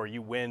therefore,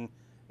 you win.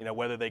 You know,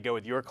 whether they go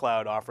with your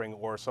cloud offering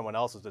or someone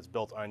else's that's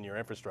built on your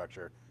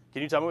infrastructure.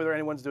 Can you tell me whether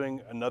anyone's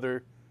doing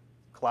another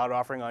cloud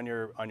offering on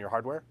your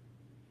hardware?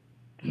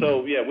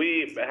 So yeah,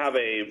 we have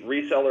a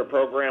reseller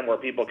program where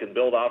people can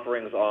build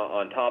offerings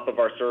on top of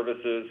our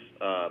services,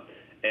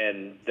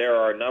 and there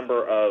are a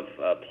number of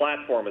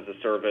platform as a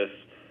service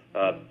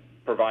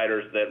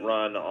providers that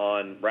run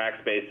on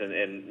Rackspace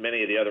and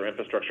many of the other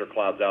infrastructure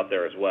clouds out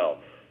there as well.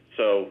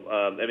 So,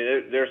 I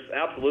mean, there's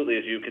absolutely,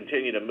 as you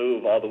continue to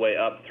move all the way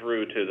up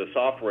through to the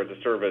software as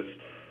a service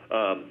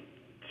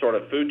sort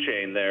of food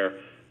chain there,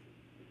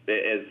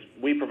 as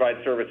we provide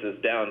services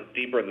down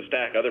deeper in the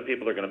stack, other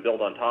people are going to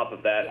build on top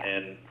of that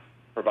and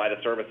provide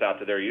a service out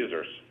to their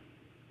users.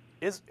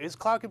 Is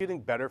cloud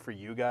computing better for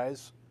you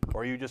guys,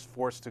 or are you just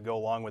forced to go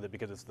along with it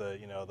because it's the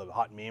the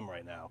hot meme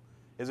right now?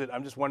 Is it?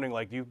 I'm just wondering,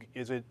 like,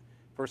 is it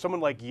for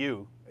someone like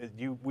you?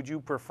 Would you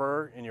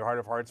prefer, in your heart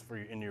of hearts,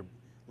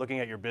 looking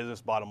at your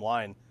business bottom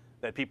line,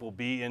 that people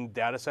be in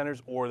data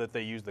centers or that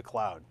they use the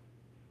cloud?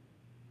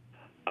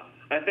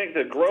 I think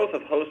the growth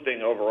of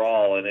hosting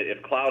overall, and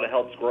if cloud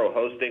helps grow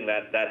hosting,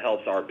 that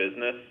helps our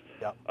business.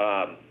 Yep.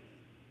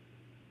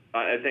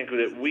 I think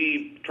that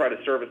we try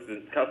to service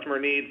the customer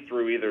needs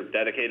through either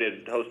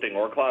dedicated hosting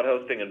or cloud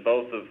hosting, and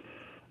both of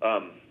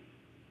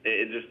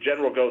just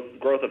general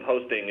growth of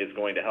hosting is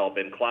going to help,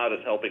 and cloud is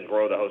helping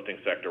grow the hosting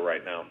sector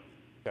right now.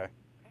 Okay.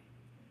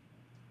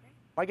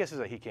 My guess is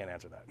that he can't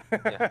answer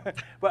that.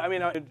 But I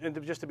mean,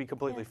 and just to be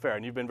completely fair,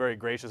 and you've been very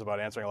gracious about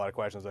answering a lot of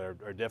questions that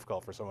are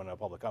difficult for someone in a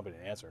public company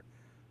to answer.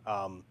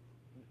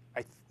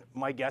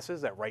 My guess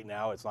is that right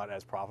now it's not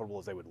as profitable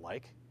as they would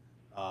like,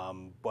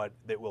 but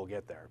it will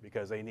get there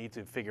because they need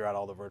to figure out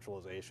all the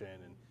virtualization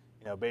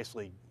and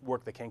basically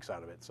work the kinks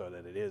out of it so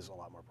that it is a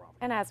lot more profitable.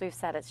 And as we've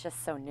said, it's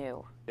just so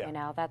new. Yeah. You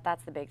know,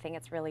 that's the big thing.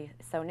 It's really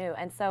so new.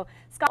 And so,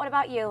 Scott, what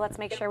about you? Let's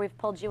make sure we've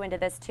pulled you into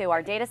this too.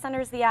 Are data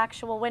centers the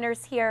actual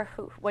winners here?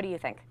 What do you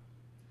think?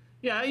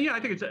 Yeah, I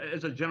think it's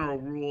as a general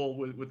rule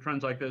with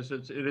trends like this,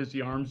 it is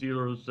the arms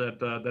dealers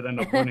that end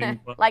up winning.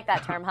 But, like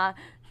that term, huh?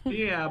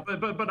 Yeah,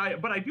 but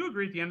I do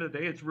agree. At the end of the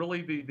day, it's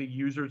really the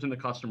users and the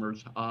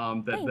customers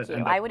that Thank you.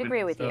 end up I would winning.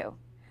 agree with So, you.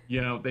 You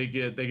know, they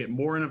get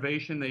more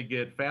innovation, they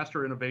get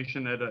faster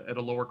innovation at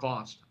a lower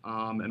cost,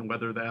 and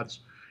whether that's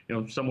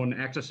someone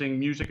accessing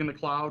music in the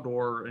cloud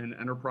or an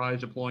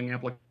enterprise deploying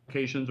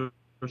applications or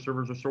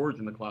servers or storage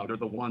in the cloud are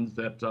the ones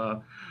that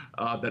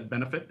that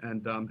benefit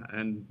and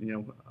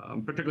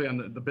particularly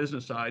on the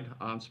business side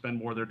spend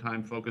more of their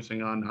time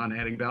focusing on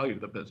adding value to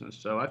the business.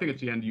 So I think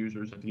it's the end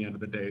users at the end of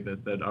the day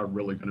that are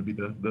really going to be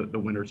the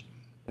winners.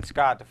 And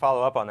Scott, to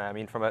follow up on that, I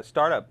mean, from a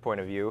startup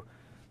point of view,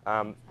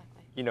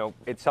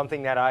 it's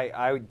something that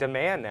I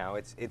demand now.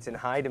 It's in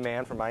high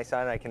demand from my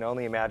side. And I can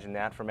only imagine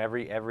that from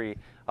every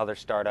other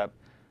startup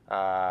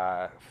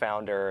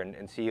founder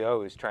and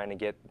CEO who's trying to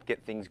get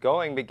things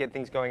going, but get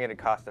things going at a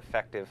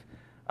cost-effective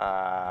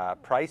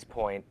price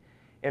point.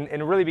 And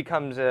it really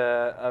becomes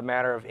a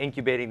matter of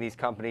incubating these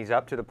companies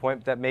up to the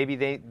point that maybe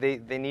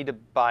they need to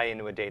buy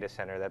into a data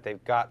center, that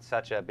they've got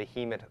such a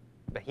behemoth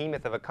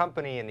of a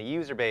company and a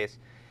user base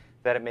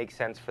that it makes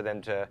sense for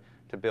them to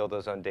build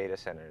those own data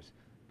centers.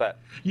 But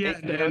yeah,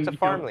 it's a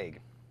farm league,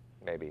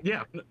 maybe.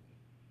 Yeah.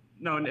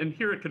 No, and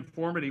here at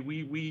Conformity,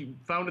 we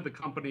founded the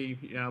company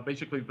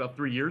basically about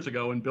 3 years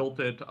ago and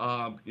built it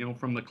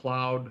from the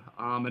cloud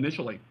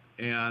initially.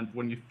 And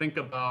when you think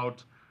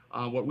about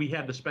what we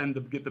had to spend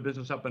to get the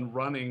business up and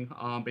running,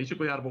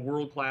 basically out of a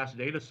world-class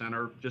data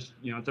center, just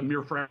it's a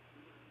mere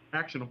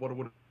fraction of what it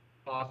would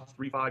have cost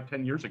 3, 5,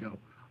 10 years ago.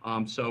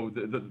 So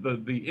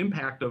the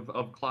impact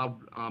of cloud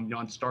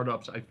on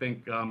startups, I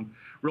think,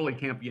 really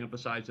can't be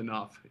emphasized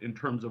enough in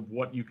terms of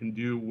what you can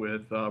do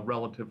with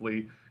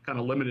relatively kind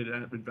of limited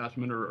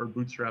investment or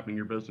bootstrapping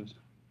your business.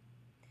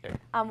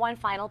 One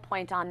final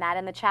point on that.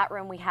 In the chat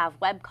room, we have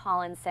Webb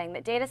Collins saying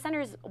that data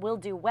centers will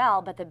do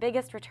well, but the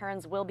biggest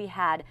returns will be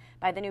had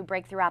by the new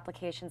breakthrough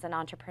applications and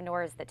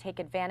entrepreneurs that take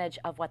advantage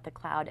of what the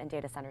cloud and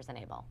data centers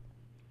enable.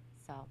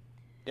 So.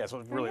 Yeah, so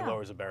it really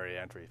lowers the barrier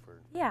to entry for.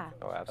 Yeah.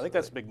 Oh, absolutely. I think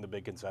that's the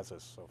big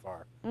consensus so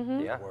far.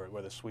 Yeah.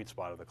 Where the sweet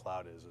spot of the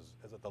cloud is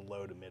at the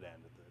low to mid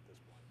end at this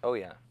point. Oh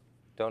yeah.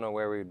 Don't know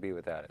where we would be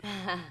without it.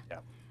 Yeah.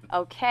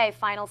 Okay,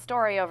 final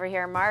story over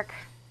here, Mark.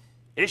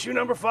 Issue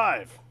number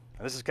 5.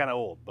 And this is kind of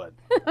old, but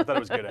I thought it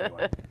was good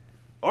anyway.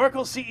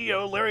 Oracle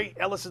CEO Larry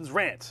Ellison's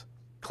rant.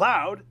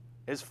 Cloud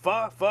is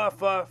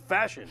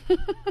fashion.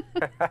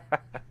 All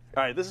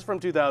right, this is from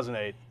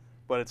 2008,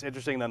 but it's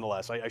interesting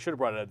nonetheless. I should have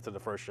brought it to the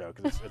first show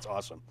because it's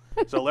awesome.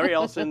 So Larry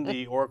Ellison,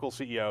 the Oracle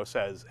CEO,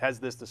 has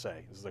this to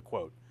say. This is a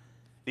quote.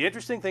 The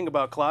interesting thing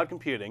about cloud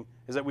computing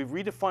is that we've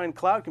redefined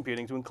cloud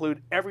computing to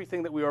include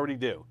everything that we already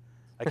do.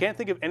 I can't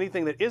think of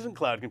anything that isn't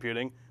cloud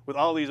computing with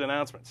all these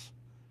announcements.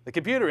 The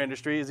computer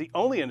industry is the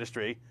only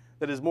industry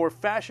that is more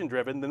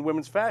fashion-driven than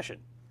women's fashion.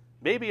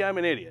 Maybe I'm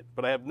an idiot,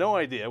 but I have no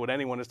idea what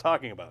anyone is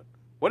talking about.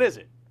 What is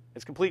it?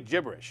 It's complete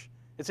gibberish.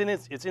 It's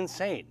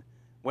insane.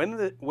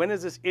 When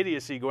is this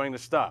idiocy going to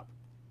stop?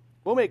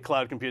 We'll make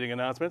cloud computing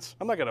announcements.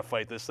 I'm not going to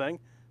fight this thing,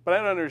 but I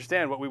don't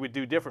understand what we would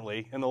do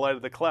differently in the light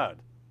of the cloud.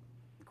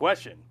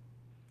 Question,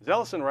 is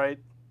Ellison right?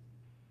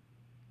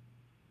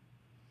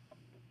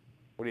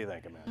 What do you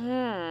think,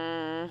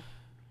 Amanda?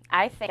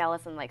 I think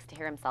Ellison likes to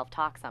hear himself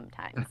talk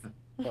sometimes.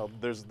 Well,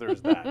 there's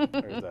that.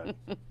 There's that.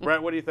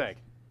 Brett, what do you think?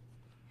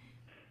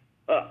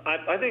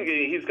 I think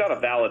he's got a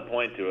valid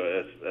point to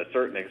a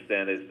certain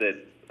extent. Is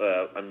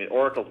that I mean,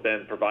 Oracle's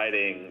been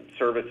providing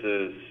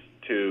services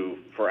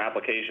for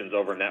applications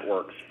over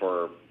networks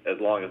for as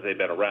long as they've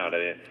been around. I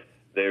mean,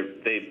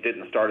 they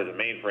didn't start as a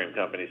mainframe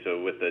company,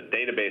 so with the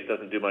database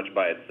doesn't do much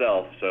by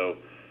itself. So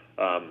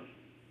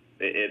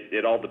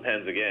it all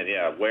depends again.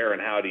 Yeah, where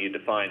and how do you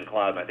define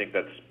cloud? And I think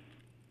that's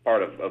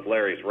part of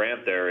Larry's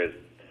rant there is.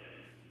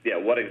 Yeah,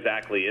 what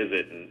exactly is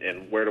it,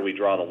 and where do we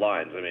draw the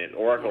lines? I mean,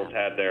 Oracle's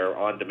had their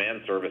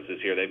on-demand services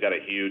here. They've got a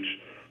huge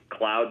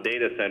cloud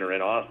data center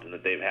in Austin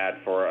that they've had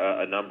for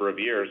a number of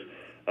years,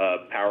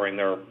 powering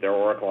their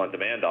Oracle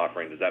on-demand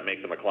offering. Does that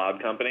make them a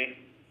cloud company?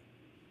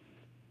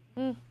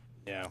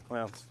 Yeah,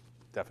 well,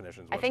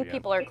 definitions. I think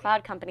people are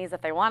cloud companies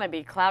if they want to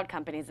be cloud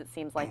companies, it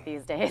seems like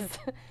these days.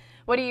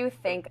 What do you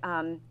think,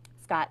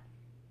 Scott?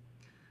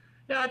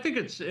 Yeah, I think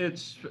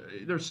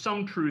there's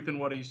some truth in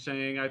what he's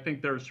saying. I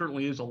think there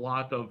certainly is a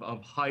lot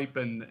of hype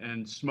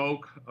and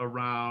smoke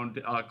around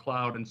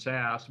cloud and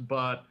SaaS,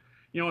 but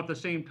at the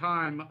same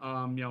time,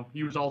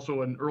 he was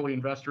also an early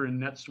investor in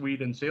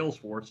NetSuite and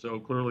Salesforce, so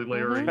clearly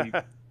Larry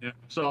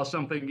saw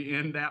something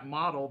in that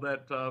model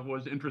that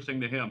was interesting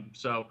to him.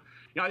 So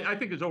I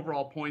think his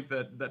overall point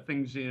that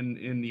things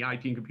in the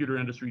IT and computer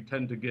industry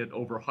tend to get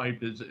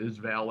overhyped is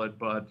valid,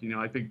 but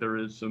I think there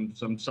is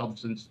some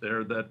substance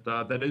there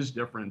that is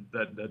different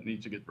that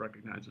needs to get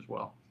recognized as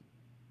well.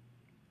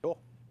 Cool.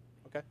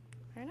 Okay.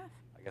 Fair enough.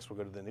 I guess we'll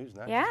go to the news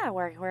next. Yeah,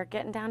 we're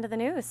getting down to the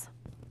news.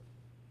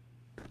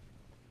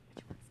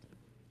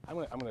 I'm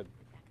gonna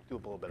do a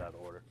little bit out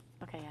of order.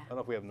 Okay. Yeah. I don't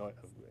know if we have noise.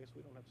 I guess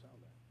we don't have sound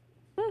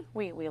there.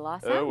 We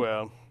lost Oh that.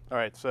 well. All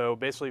right. So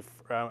basically,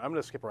 I'm going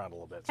to skip around a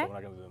little bit, so we're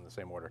not going to do them in the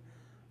same order.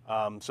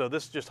 So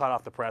this is just hot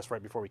off the press.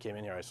 Right before we came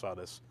in here, I saw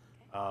this.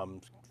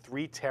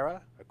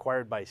 3Tera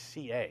acquired by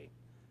CA.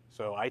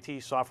 So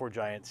IT software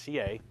giant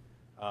CA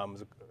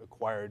has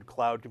acquired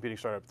cloud computing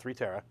startup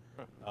 3Tera.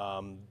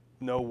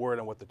 No word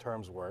on what the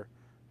terms were,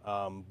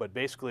 but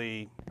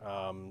basically,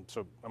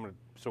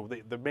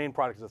 the main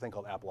product is a thing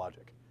called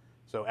AppLogic.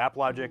 So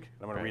AppLogic,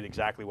 I'm going to read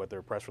exactly what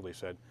their press release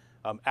said.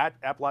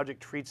 AppLogic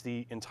treats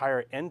the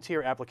entire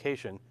N-tier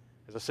application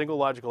as a single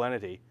logical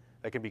entity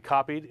that can be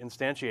copied,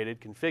 instantiated,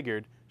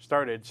 configured,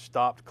 started,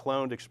 stopped,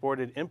 cloned,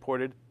 exported,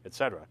 imported,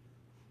 etc.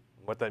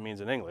 What that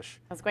means in English.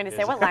 I was going to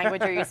say, what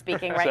language are you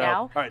speaking right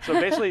now? All right, so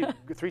basically,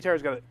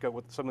 3Tera's got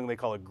something they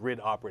call a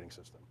grid operating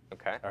system.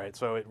 Okay. All right,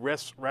 so it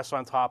rests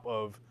on top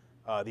of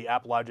the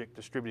AppLogic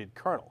distributed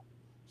kernel.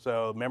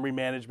 So memory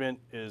management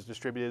is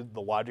distributed,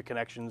 the logic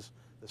connections,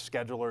 the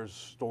schedulers,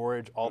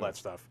 storage, all that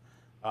stuff.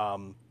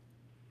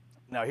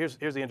 Now here's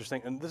the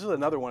interesting, and this is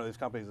another one of these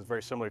companies that's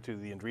very similar to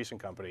the Andreessen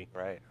company.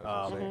 Right.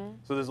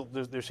 So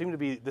this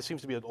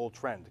seems to be an old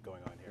trend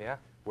going on here. Yeah.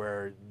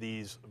 Where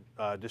these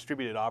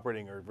distributed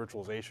operating or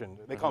virtualization,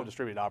 they call them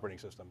distributed operating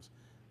systems,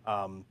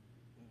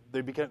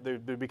 they're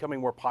becoming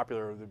more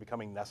popular. They're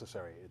becoming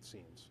necessary, it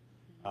seems,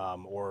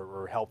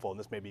 or helpful. And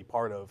this may be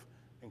part of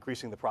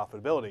increasing the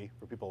profitability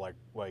for people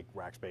like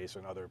Rackspace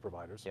and other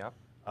providers. Yeah.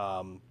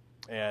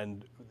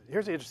 And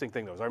here's the interesting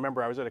thing, though. Is I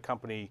remember I was at a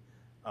company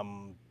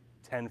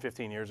 10,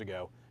 15 years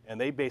ago, and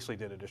they basically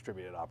did a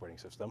distributed operating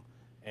system,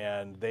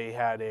 and they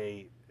had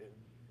they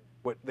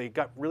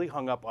got really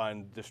hung up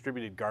on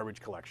distributed garbage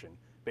collection,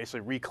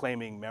 basically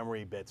reclaiming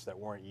memory bits that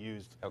weren't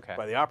used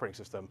by the operating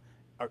system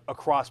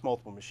across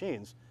multiple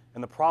machines,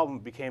 and the problem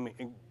became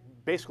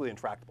basically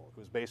intractable. It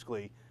was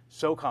basically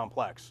so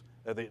complex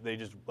They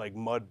just like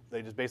mud.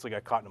 They just basically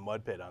got caught in a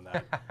mud pit on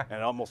that,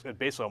 and it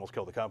basically almost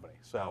killed the company.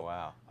 So,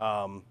 oh,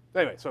 wow.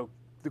 Anyway, so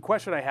the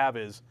question I have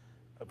is,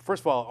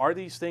 first of all, are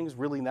these things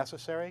really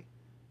necessary?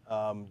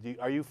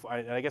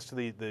 I guess to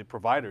the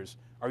providers,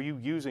 are you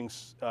using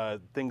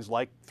things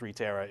like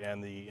 3Tera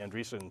and the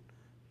Andreessen?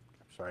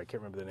 Sorry, I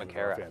can't remember the name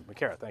of it.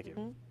 Macara, thank you.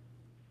 Mm-hmm.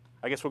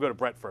 I guess we'll go to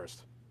Brett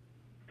first.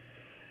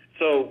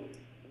 So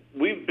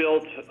we've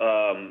built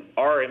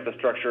our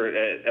infrastructure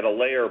at a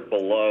layer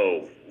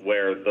below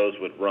where those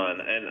would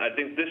run. And I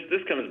think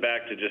this comes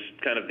back to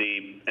just kind of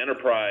the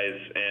enterprise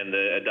and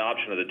the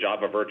adoption of the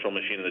Java virtual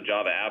machine and the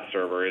Java app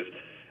server is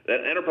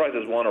that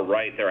enterprises want to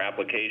write their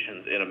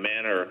applications in a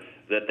manner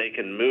that they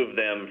can move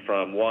them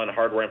from one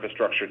hardware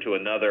infrastructure to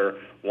another,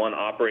 one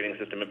operating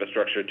system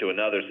infrastructure to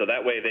another. So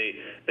that way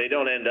they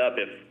don't end up,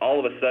 if all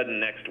of a sudden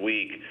next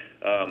week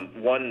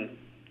one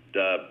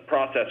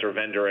processor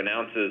vendor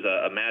announces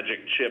a magic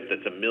chip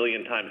that's 1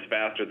 million times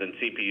faster than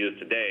CPUs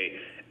today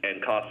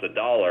and costs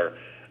 $1.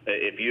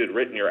 If you had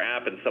written your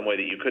app in some way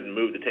that you couldn't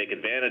move to take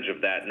advantage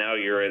of that, now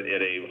you're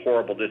at a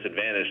horrible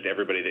disadvantage to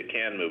everybody that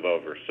can move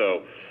over.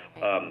 So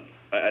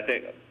I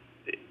think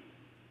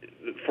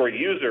for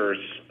users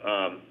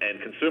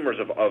and consumers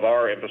of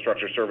our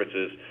infrastructure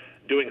services,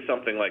 doing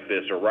something like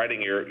this or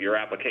writing your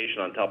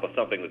application on top of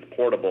something that's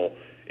portable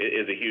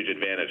is a huge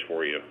advantage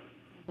for you.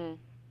 Mm-hmm.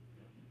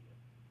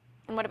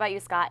 And what about you,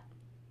 Scott?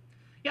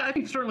 Yeah, I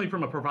think certainly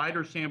from a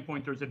provider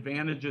standpoint, there's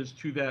advantages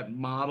to that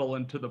model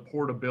and to the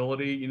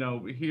portability. You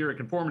know, here at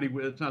Conformity,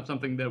 it's not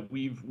something that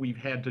we've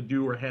had to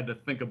do or had to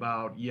think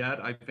about yet.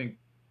 I think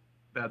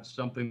that's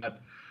something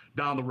that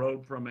down the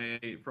road from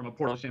a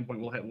portability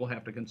standpoint we'll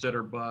have to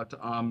consider. But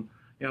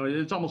you know,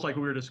 it's almost like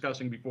we were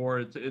discussing before.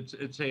 It's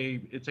a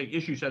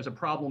issue set, it's a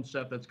problem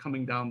set that's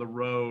coming down the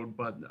road,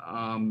 but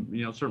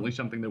you know, certainly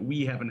something that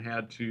we haven't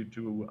had to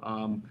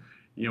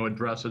you know,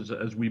 address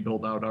as we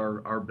build out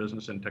our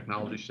business and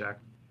technology stack.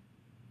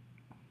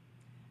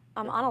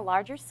 On a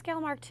larger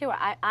scale, Mark, too,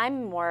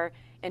 I'm more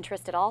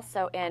interested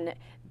also in,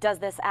 does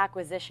this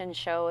acquisition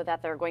show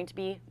that there are going to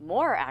be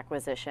more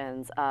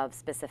acquisitions of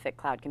specific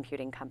cloud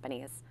computing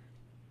companies?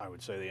 I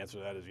would say the answer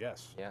to that is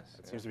yes. Yes.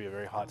 It seems to be a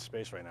very hot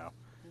space right now.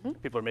 Mm-hmm.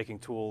 People are making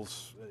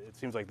tools. It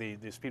seems like the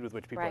speed with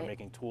which people are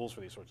making tools for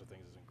these sorts of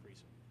things is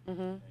increasing.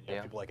 Mm-hmm. And you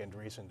have people like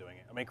Andreessen doing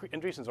it. I mean,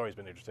 Andreessen's always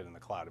been interested in the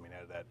cloud. I mean,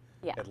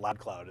 that Loud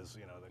Cloud is,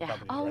 you know, the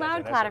company. Oh,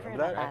 Loud Cloud, I've heard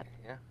about that.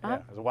 Yeah, yeah.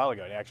 It was a while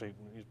ago. And actually,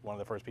 he's one of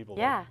the first people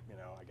that, you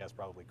know, I guess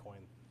probably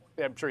coined.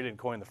 Yeah, I'm sure he didn't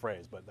coin the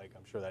phrase, but like,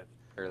 I'm sure that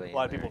a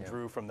lot of people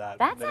drew from that.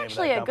 That's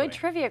actually a good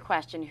trivia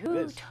question.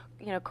 Who,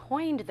 you know,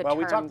 coined the term? Well,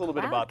 we talked a little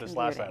bit about this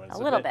last time. It's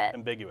a little bit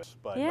ambiguous,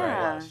 but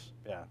nonetheless,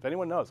 yeah. If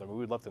anyone knows, I mean, we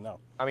would love to know.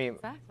 I mean,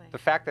 the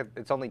fact that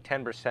it's only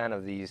 10%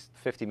 of these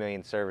 50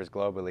 million servers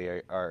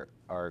globally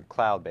are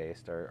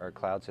cloud-based, are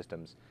cloud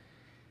systems.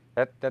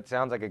 That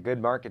sounds like a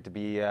good market to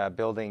be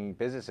building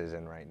businesses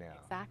in right now.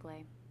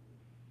 Exactly.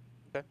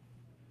 Okay.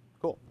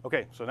 Cool.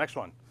 Okay. So next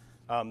one.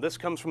 This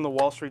comes from the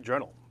Wall Street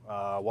Journal.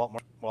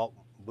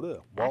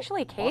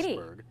 Actually, Katie.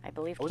 Mossberg. I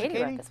believe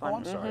Katie wrote this one. Oh,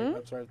 I'm sorry.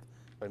 I'm sorry.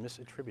 I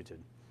misattributed.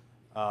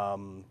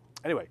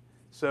 Anyway,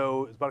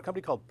 so it's about a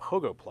company called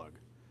PogoPlug.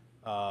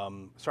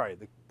 Sorry,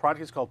 the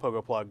product is called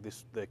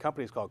PogoPlug. The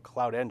company is called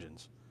Cloud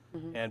Engines.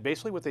 Mm-hmm. And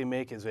basically what they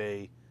make is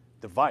a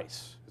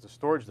device. It's a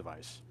storage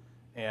device.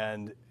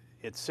 And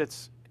it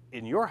sits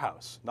in your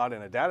house, not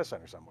in a data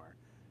center somewhere.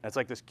 And it's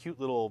like this cute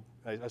little,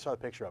 I saw the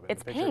picture of it.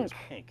 It's the picture pink. Is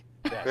pink.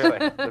 Yeah.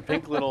 Really? The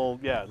pink little,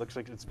 it looks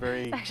like it's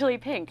very... It's actually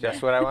pink.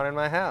 Just what I want in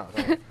my house.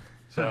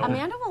 So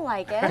Amanda will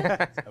like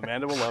it.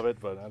 Amanda will love it,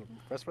 but I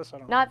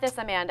don't. Not this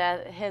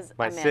Amanda,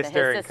 my Amanda,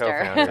 sister his and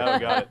co-founder. Oh,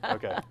 got it.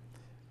 Okay.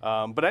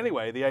 But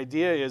anyway, the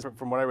idea is,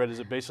 from what I read, is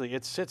that basically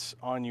it sits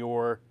on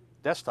your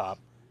desktop,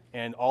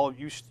 and all of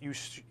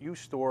you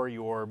store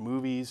your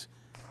movies,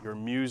 your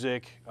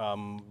music,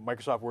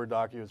 Microsoft Word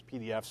documents,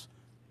 PDFs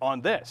on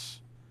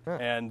this. Huh.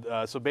 And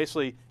so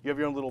basically, you have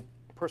your own little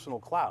personal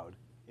cloud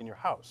in your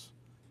house,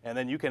 and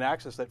then you can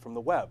access that from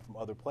the web, from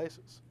other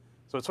places.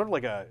 So it's sort of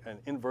like an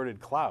inverted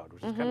cloud,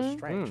 which is kind of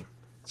strange.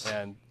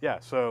 And yeah,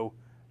 so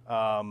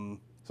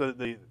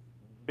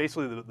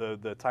basically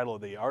the title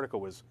of the article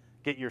was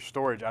 "Get Your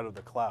Storage Out of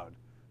the Cloud."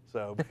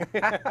 So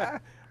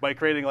by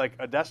creating like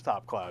a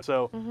desktop cloud.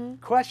 So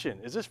question: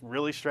 is this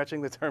really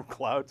stretching the term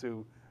cloud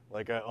to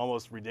like an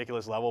almost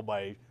ridiculous level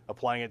by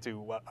applying it to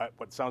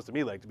what sounds to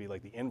me like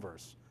the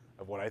inverse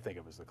of what I think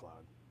of as the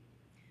cloud?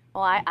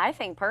 Well, I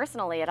think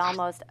personally it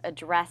almost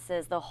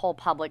addresses the whole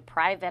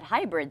public-private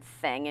hybrid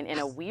thing in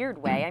a weird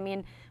way. I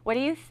mean, what do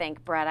you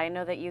think, Brett? I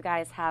know that you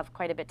guys have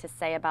quite a bit to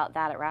say about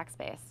that at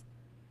Rackspace.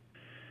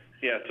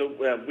 Yeah, so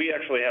we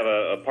actually have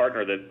a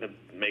partner that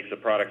makes a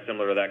product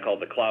similar to that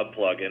called the Cloud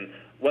Plug. And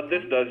what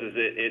this does is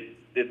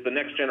it's the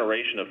next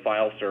generation of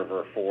file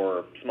server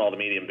for small to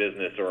medium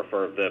business, or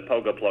for the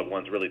PogoPlug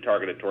one's really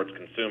targeted towards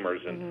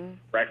consumers. And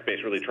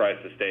Rackspace really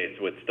tries to stay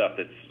with stuff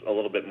that's a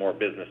little bit more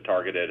business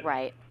targeted.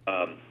 Right.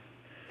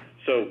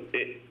 So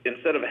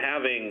instead of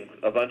having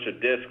a bunch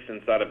of disks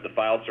inside of the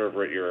file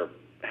server at your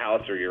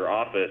house or your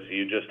office,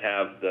 you just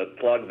have the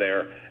plug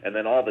there, and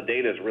then all the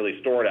data is really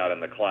stored out in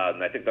the cloud.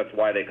 And I think that's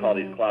why they call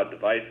these cloud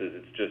devices.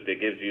 It's just, it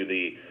gives you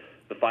the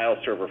file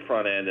server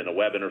front end and a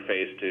web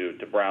interface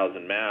to browse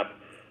and map,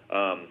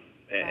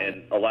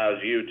 and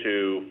allows you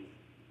to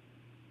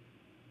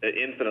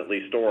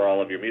infinitely store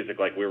all of your music.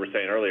 Like we were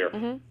saying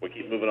earlier, we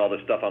keep moving all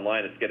this stuff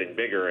online, it's getting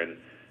bigger, and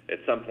at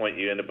some point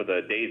you end up with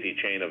a daisy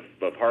chain of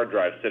hard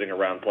drives sitting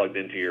around plugged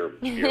into your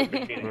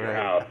machine in your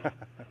house.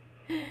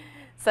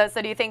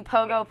 So do you think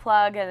Pogo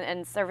Plug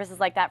and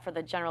services like that for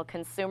the general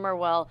consumer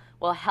will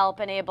help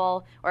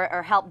enable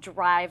or help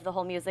drive the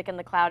whole music in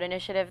the cloud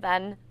initiative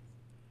then?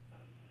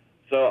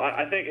 So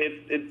I think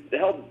it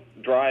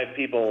helped drive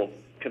people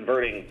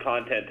converting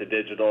content to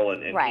digital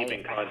and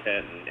keeping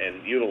content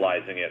and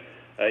utilizing it.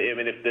 I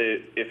mean,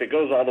 if it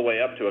goes all the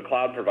way up to a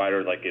cloud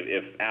provider, like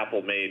if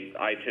Apple made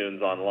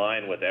iTunes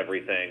online with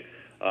everything,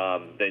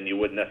 then you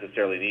wouldn't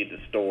necessarily need to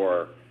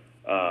store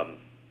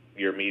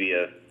your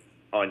media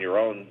on your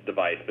own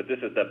device. But this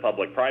is the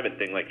public-private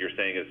thing, like you're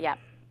saying, is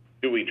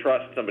do we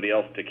trust somebody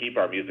else to keep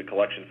our music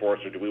collection for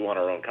us, or do we want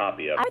our own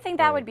copy of it? I think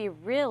that would be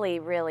really,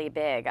 really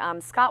big.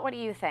 Scott, what do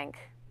you think?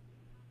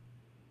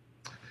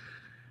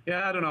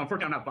 Yeah, I don't know.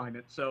 Unfortunately, I'm not buying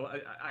it. So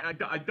I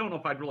don't know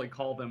if I'd really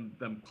call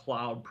them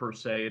cloud per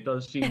se. It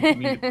does seem to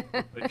me.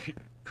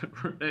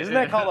 Isn't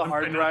that called a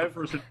hard drive? I'm not the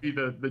person to be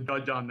the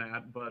judge on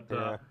that, but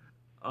at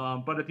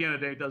the end of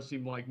the day, it does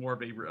seem like more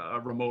of a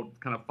remote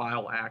kind of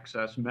file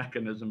access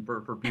mechanism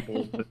for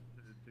people to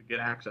get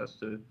access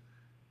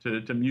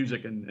to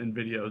music and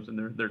videos and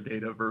their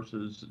data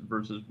versus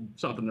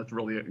something that's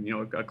really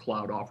a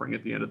cloud offering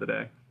at the end of the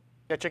day.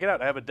 Yeah, check it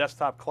out. I have a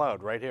desktop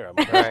cloud right here.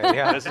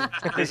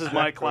 This is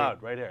my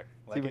cloud right here.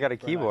 Like, see, we got a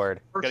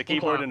keyboard. Nice. Got a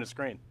keyboard and a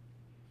screen.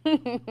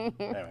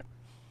 Anyway.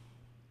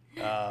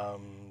 I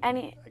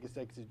guess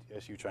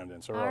you chimed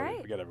in, so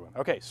we got everyone.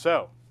 Okay,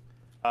 so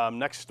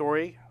next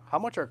story: how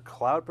much are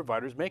cloud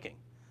providers making?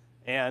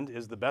 And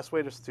is the best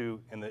way to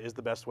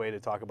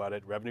talk about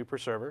it revenue per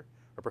server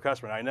or per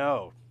customer? And I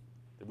know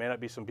there may not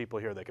be some people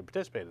here that can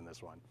participate in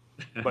this one,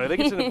 but I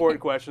think it's an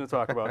important question to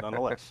talk about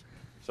nonetheless.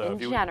 So in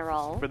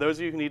general, for those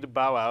of you who need to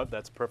bow out,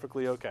 that's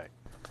perfectly okay.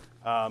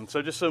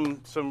 So just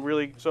some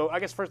really. So I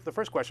guess the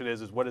first question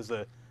is what is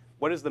the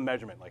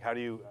measurement? Like how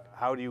do you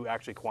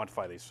actually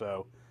quantify these?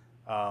 So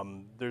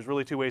there's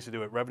really two ways to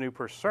do it: revenue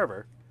per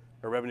server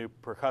or revenue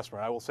per customer.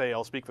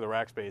 I'll speak for the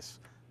Rackspace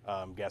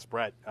guest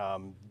Brett.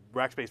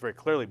 Rackspace very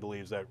clearly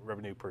believes that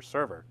revenue per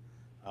server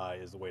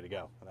is the way to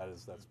go, and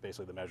that's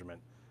basically the measurement.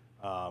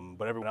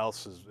 But everyone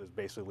else is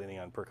basically leaning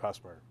on per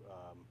customer.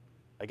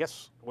 I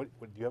guess, do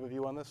you have a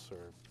view on this?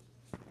 Or?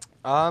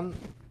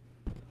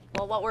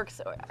 Well, what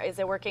works? Is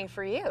it working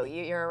for you?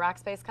 You're a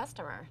Rackspace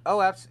customer.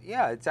 Oh,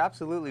 yeah, it's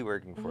absolutely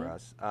working for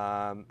us,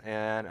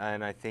 and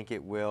I think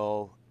it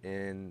will,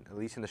 at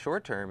least in the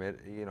short term,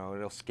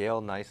 it'll scale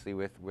nicely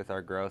with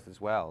our growth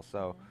as well.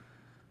 So,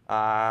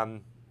 I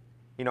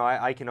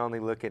can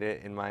only look at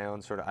it in my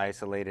own sort of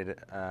isolated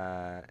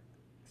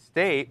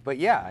state, but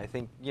yeah, I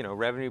think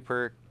revenue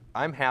per.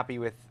 I'm happy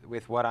with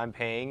what I'm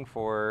paying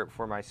for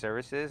my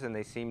services, and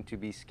they seem to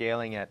be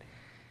scaling at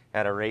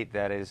a rate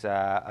that is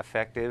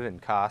effective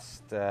and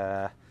cost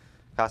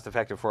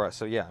effective for us.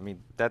 So yeah, I mean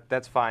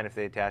that's fine if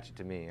they attach it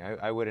to me.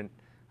 I wouldn't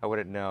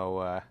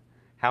know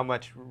how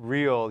much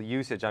real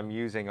usage I'm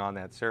using on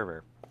that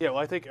server. Yeah,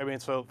 well,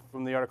 so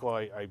from the article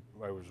I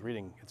was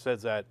reading, it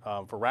says that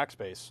for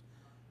Rackspace,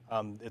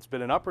 it's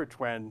been an upward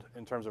trend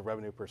in terms of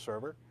revenue per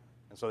server,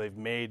 and so they've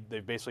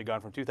basically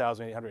gone from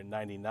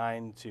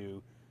 2,899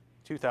 to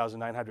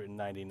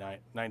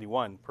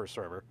 2,991 per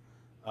server,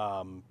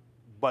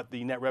 but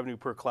the net revenue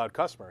per cloud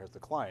customer has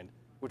declined,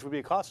 which would be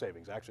a cost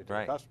savings actually to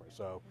the customer.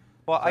 So,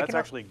 that's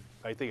actually,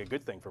 I think, a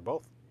good thing for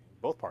both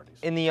parties.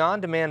 In the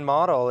on-demand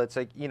model, it's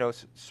like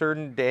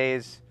certain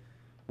days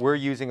we're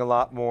using a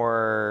lot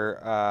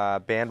more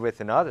bandwidth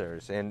than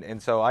others,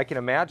 and so I can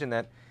imagine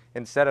that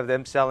instead of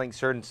them selling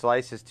certain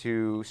slices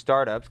to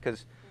startups,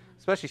 because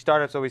especially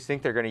startups always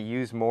think they're going to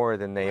use more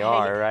than they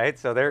are, right?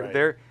 So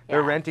they're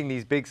renting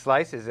these big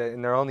slices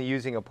and they're only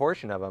using a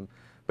portion of them.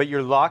 But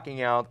you're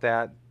locking out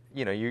that,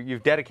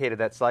 you've dedicated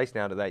that slice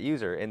now to that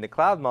user. In the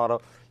cloud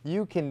model,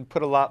 you can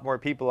put a lot more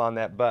people on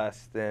that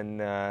bus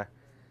than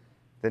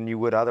you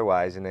would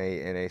otherwise in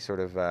a sort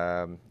of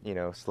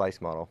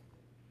slice model.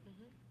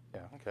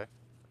 Yeah. Okay.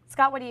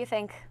 Scott, what do you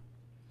think?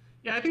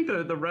 Yeah, I think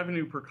the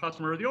revenue per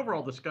customer, the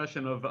overall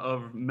discussion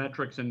of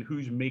metrics and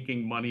who's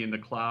making money in the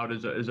cloud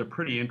is a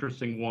pretty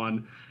interesting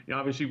one.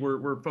 Obviously,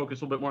 we're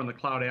focused a little bit more on the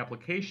cloud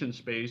application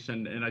space,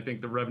 and I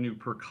think the revenue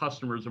per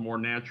customer is a more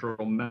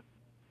natural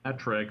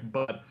metric.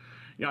 But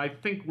I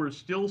think we're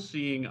still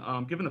seeing,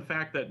 given the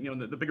fact that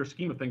the bigger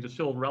scheme of things is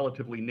still a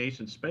relatively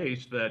nascent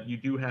space, that you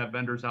do have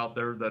vendors out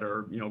there that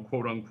are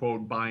quote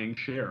unquote buying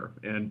share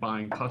and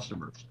buying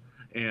customers.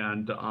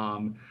 And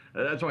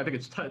that's why I think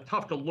it's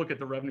tough to look at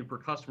the revenue per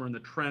customer and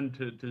the trend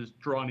to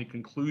draw any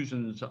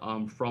conclusions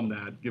from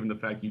that, given the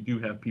fact you do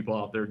have people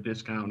out there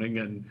discounting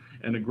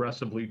and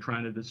aggressively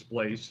trying to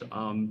displace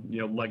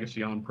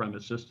legacy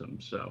on-premise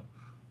systems. So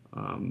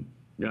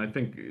I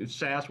think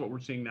SaaS, what we're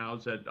seeing now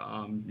is that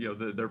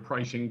they're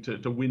pricing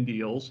to win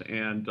deals,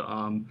 and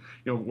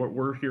what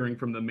we're hearing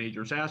from the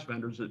major SaaS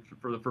vendors that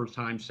for the first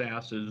time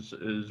SaaS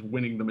is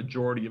winning the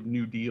majority of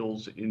new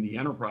deals in the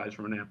enterprise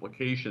from an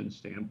application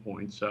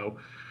standpoint. So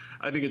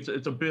I think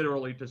it's a bit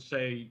early to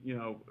say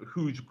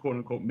who's quote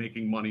unquote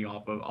making money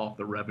off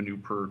the revenue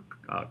per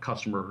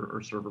customer or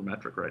server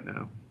metric right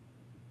now.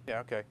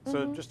 Yeah. Okay.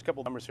 So just a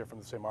couple numbers here from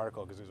the same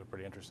article because these are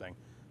pretty interesting.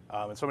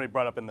 And somebody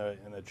brought up in the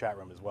chat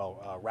room as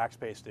well.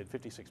 Rackspace did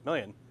 56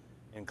 million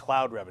in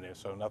cloud revenue,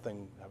 so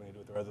nothing having to do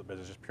with their other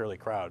business, just purely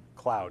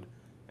cloud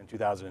in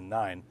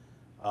 2009.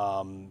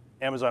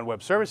 Amazon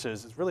Web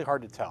Services is really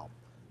hard to tell.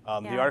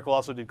 The article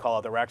also did call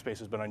out that Rackspace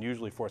has been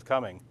unusually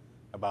forthcoming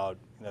about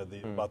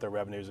about their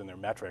revenues and their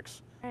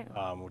metrics,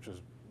 which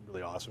is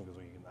really awesome because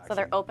we can actually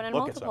they're open in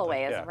multiple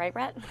ways, right,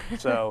 Brett?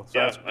 So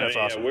that's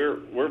awesome.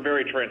 We're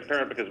very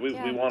transparent because we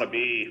want to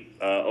be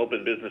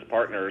open business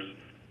partners.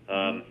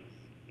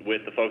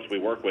 With the folks we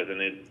work with,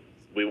 and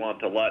we want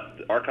to let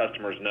our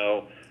customers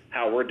know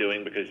how we're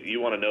doing because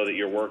you want to know that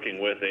you're working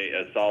with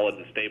a solid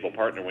and stable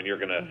partner when you're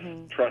going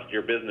to trust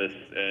your business,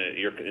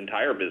 your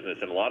entire business.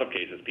 In a lot of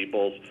cases,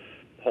 people's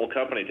whole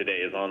company today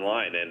is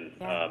online, and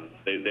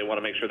they want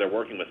to make sure they're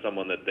working with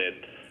someone that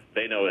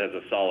they know has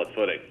a solid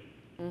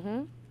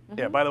footing.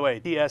 Yeah, by the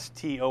way,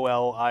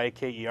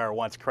 TSTOLIKER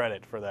wants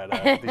credit for that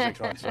these 6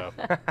 months, so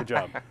good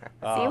job.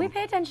 See, we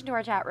pay attention to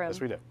our chat room.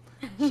 Yes, we do.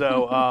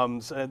 So,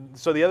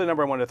 so the other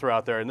number I wanted to throw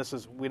out there, and this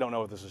is, we don't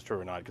know if this is true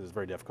or not because it's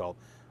very difficult.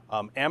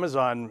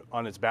 Amazon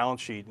on its balance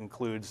sheet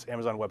includes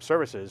Amazon Web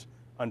Services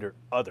under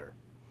other.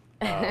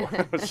 And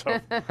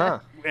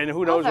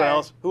who knows what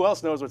else? Who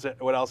else knows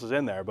what else is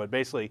in there? But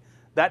basically,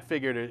 that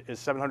figure is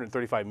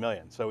 735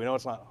 million. So we know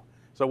it's not.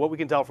 So what we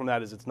can tell from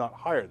that is it's not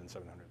higher than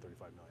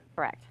 735 million.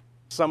 Correct.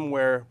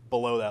 Somewhere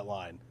below that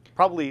line,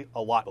 probably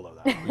a lot below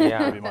that line.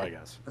 Yeah, would be my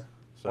guess.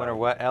 So, wonder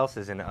what else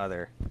is in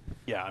other.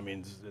 Yeah, I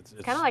mean, it's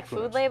kind of like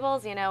food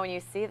labels. When you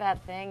see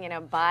that thing,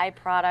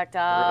 byproduct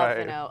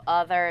of,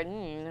 other.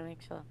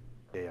 Make sure.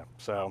 Yeah.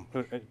 So,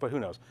 but who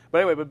knows?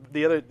 But anyway,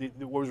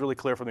 what was really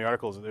clear from the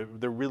article is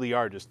there really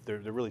are they're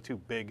really two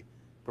big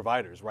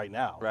providers right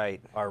now.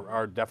 Right.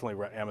 Are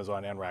definitely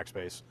Amazon and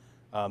Rackspace.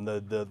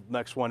 The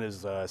next one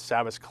is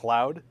Savvis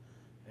Cloud,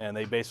 and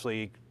they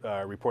basically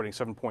reporting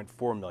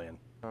 7.4 million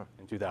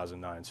in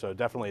 2009. So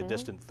definitely a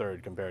distant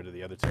third compared to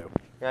the other two.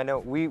 Yeah, I know.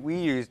 We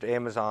used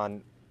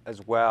Amazon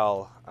as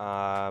well.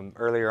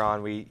 Earlier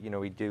on, we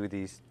do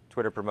these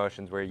Twitter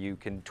promotions where you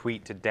can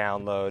tweet to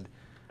download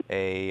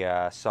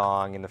a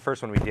song, and the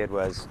first one we did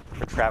was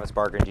for Travis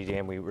Barker and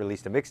GJM. We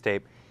released a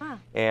mixtape,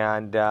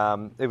 and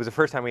it was the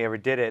first time we ever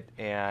did it,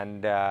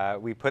 and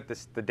we put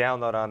the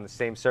download on the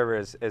same server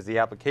as the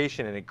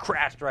application, and it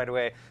crashed right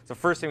away. So the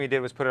first thing we did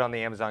was put it on the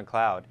Amazon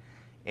cloud,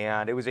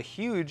 and it was a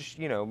huge,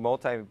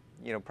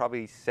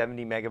 probably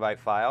 70 megabyte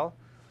file.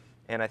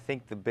 And I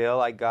think the bill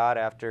I got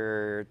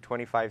after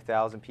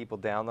 25,000 people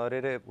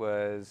downloaded it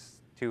was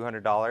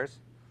 $200.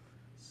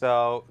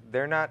 So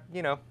they're not,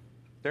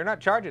 they're not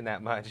charging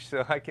that much.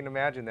 So I can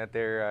imagine that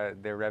their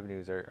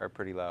revenues are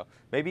pretty low.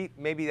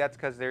 Maybe that's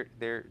because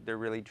they're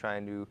really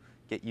trying to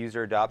get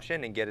user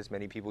adoption and get as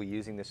many people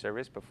using the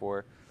service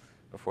before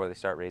they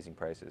start raising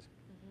prices.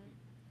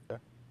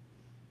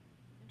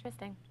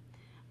 Interesting.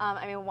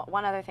 I mean,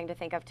 one other thing to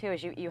think of too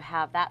is you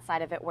have that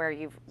side of it where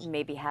you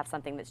maybe have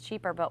something that's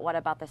cheaper, but what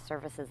about the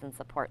services and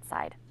support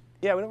side?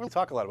 Yeah, we don't really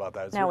talk a lot about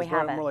that. It's we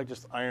haven't. More like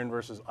just iron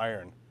versus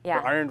iron. Yeah.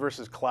 Or iron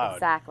versus cloud.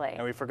 Exactly.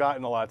 And we've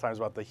forgotten a lot of times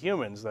about the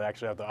humans that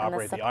actually have to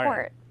operate the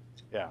iron.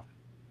 Yeah.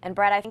 And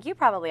Brett, I think you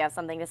probably have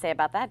something to say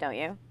about that, don't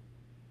you?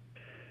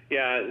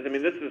 Yeah, I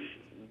mean, this is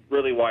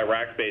really why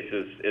Rackspace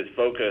is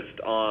focused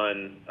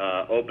on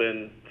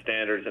open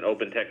standards and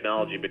open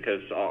technology,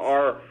 because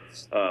our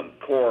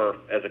core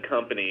as a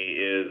company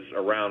is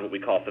around what we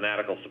call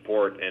fanatical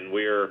support, and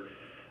we're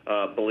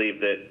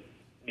believe that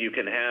you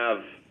can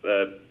have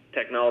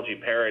technology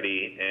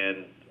parity,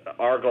 and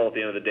our goal at the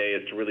end of the day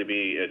is to really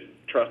be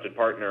a trusted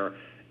partner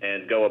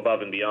and go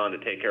above and beyond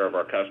to take care of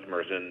our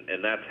customers,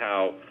 and that's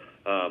how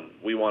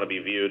we want to be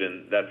viewed,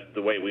 and that's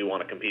the way we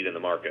want to compete in the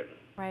market.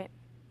 Right.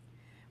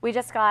 We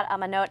just got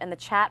a note in the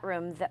chat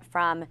room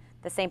from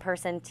the same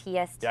person, TST.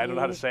 Yeah, I don't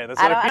know how to say it. That's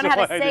I don't know how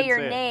to say your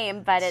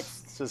name, but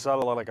it's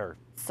Solokar.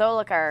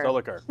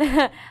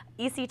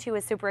 EC2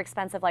 is super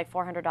expensive, like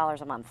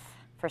 $400 a month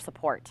for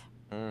support.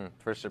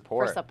 For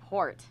support. For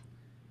support.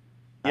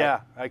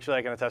 Yeah, actually,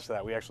 I can attest to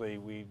that.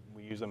 We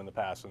used them in the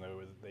past, and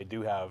they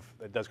do have,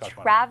 it does cost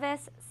money.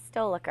 Travis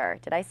Stoliker.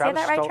 Did I say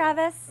that right,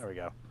 Travis? There we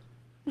go.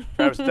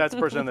 Travis, that's the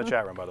person in the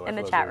chat room, by the way. In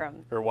the chat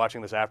room. Who are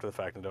watching this after the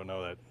fact and don't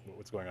know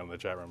what's going on in the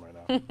chat room right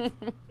now.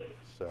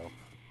 So.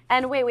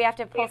 And wait, we have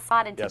to pull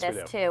Scott into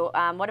this too.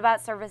 What about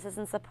services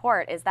and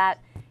support? Is that,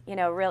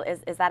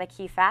 is that a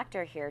key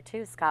factor here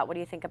too, Scott? What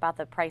do you think about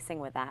the pricing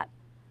with that?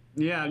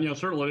 Yeah,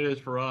 certainly it is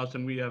for us,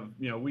 and we have,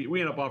 we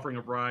end up offering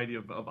a variety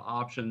of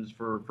options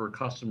for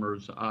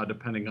customers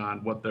depending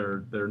on what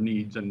their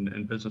needs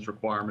and business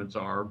requirements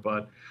are.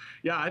 But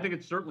yeah, I think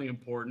it's certainly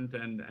important,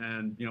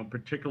 and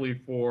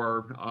particularly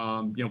for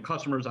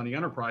customers on the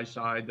enterprise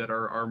side that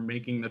are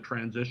making the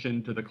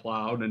transition to the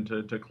cloud and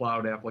to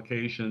cloud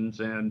applications,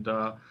 and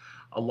a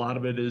lot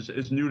of it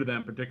is new to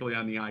them, particularly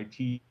on the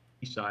IT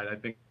side. I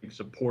think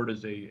support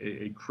is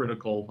a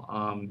critical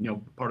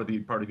part of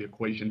the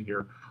equation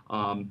here.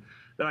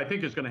 That I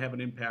think is going to have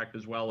an impact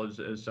as well as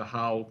to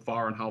how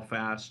far and how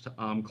fast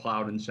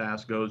cloud and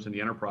SaaS goes in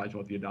the enterprise, and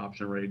what the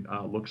adoption rate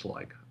looks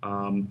like.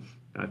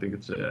 I think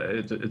it's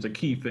a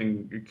key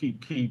thing, a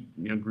key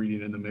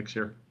ingredient in the mix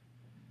here.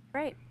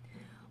 Great.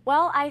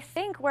 Well, I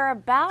think we're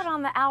about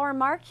on the hour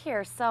mark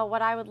here. So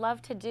what I would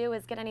love to do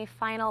is get any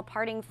final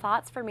parting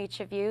thoughts from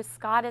each of you.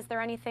 Scott, is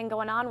there anything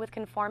going on with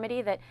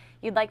Conformity that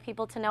you'd like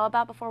people to know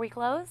about before we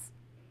close?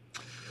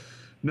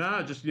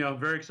 No, just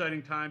very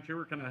exciting times here.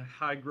 We're kind of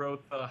high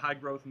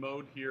growth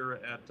mode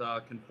here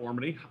at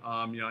Conformity.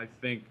 I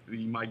think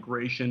the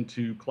migration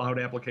to cloud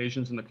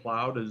applications in the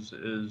cloud is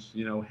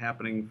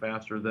happening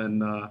faster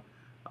than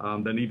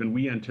even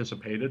we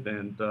anticipated,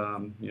 and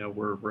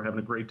we're having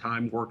a great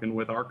time working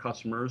with our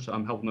customers,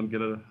 helping them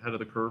get ahead of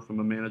the curve from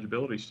a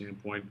manageability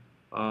standpoint.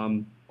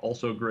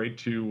 Also great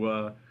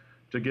to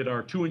get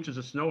our 2 inches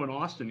of snow in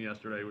Austin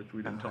yesterday, which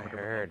we didn't talk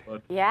about.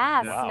 But,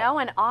 yeah, wow. Snow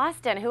in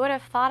Austin. Who would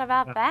have thought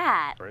about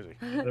that? Crazy.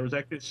 There was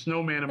actually a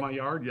snowman in my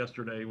yard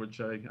yesterday, which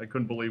I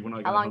couldn't believe when I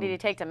got How long home. did you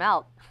take to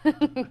melt?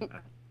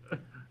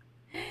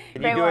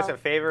 Can you do us a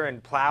favor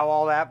and plow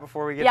all that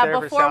before we get there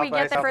for South by? Yeah, before we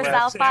get there for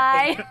South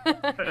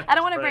by. I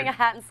don't want to bring a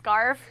hat and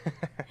scarf.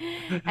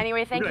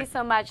 Anyway, thank you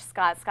so much,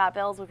 Scott. Scott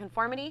Bils with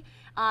Conformity.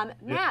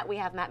 Matt, we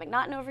have Matt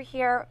MacNaughton over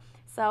here.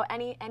 So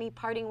any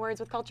parting words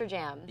with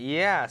CultureJam?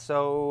 Yeah,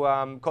 so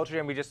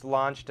CultureJam, we just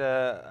launched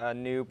a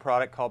new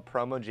product called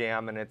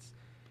PromoJam, and it's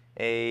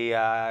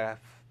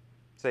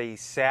a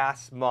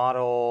SaaS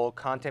model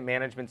content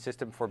management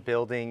system for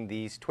building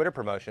these Twitter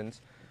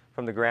promotions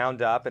from the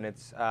ground up, and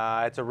it's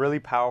a really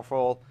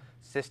powerful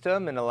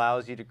system and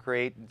allows you to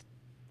create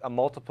a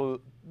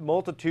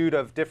multitude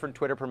of different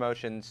Twitter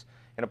promotions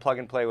in a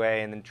plug-and-play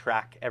way, and then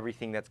track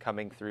everything that's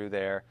coming through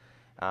there.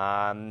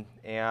 And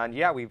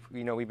yeah, we've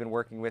been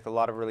working with a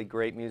lot of really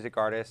great music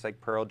artists like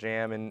Pearl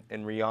Jam and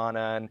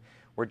Rihanna, and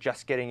we're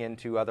just getting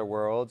into other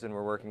worlds, and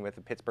we're working with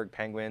the Pittsburgh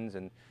Penguins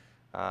and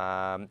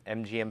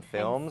MGM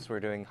Films.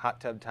 We're doing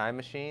Hot Tub Time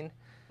Machine.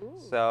 Ooh.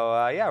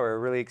 So yeah, we're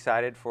really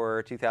excited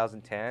for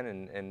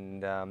 2010,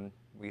 and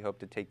we hope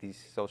to take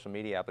these social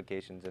media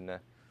applications in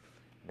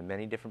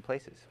many different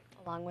places.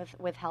 Along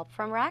with help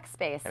from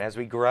Rackspace. And as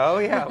we grow,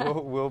 yeah,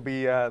 we'll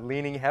be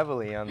leaning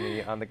heavily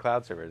on the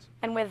cloud servers.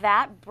 And with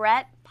that,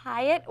 Brett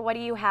Piatt, what do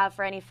you have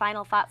for any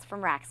final thoughts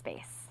from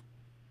Rackspace?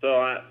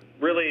 So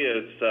really,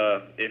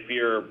 if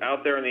you're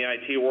out there in the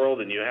IT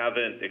world and you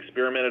haven't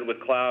experimented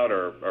with cloud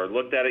or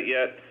looked at it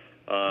yet,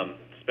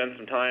 spend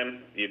some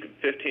time.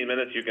 15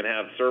 minutes, you can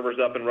have servers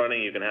up and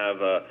running. You can have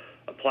a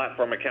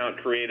platform account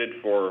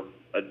created for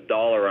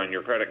 $1 on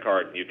your credit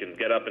card. You can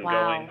get up and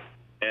going.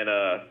 And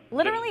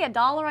literally $1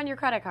 on your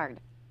credit card.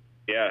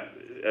 Yeah,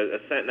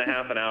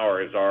 $1.50 an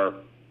hour is our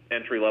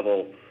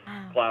entry-level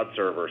cloud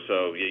server.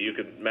 So yeah, you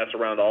could mess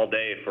around all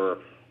day for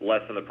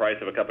less than the price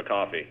of a cup of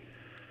coffee,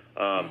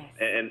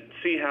 and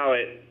see how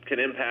it can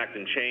impact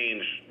and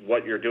change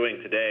what you're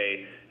doing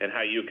today, and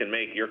how you can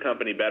make your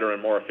company better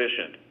and more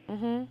efficient.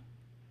 Mm-hmm.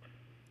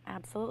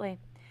 Absolutely.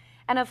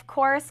 And of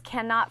course,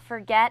 cannot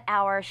forget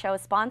our show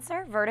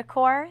sponsor,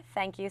 Verticore.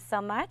 Thank you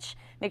so much.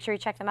 Make sure you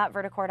check them out,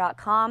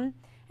 verticore.com.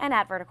 and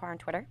at Verticore on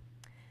Twitter.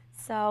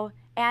 So,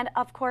 and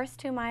of course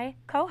to my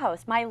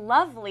co-host, my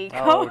lovely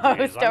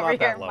co-host over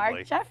here,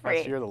 Mark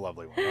Jeffrey. You're the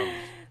lovely one.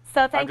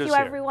 So thank you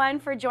everyone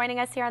for joining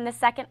us here on the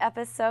second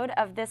episode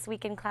of This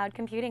Week in Cloud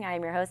Computing. I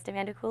am your host,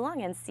 Amanda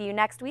Coulong, and see you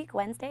next week,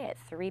 Wednesday at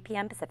 3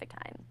 p.m. Pacific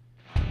Time.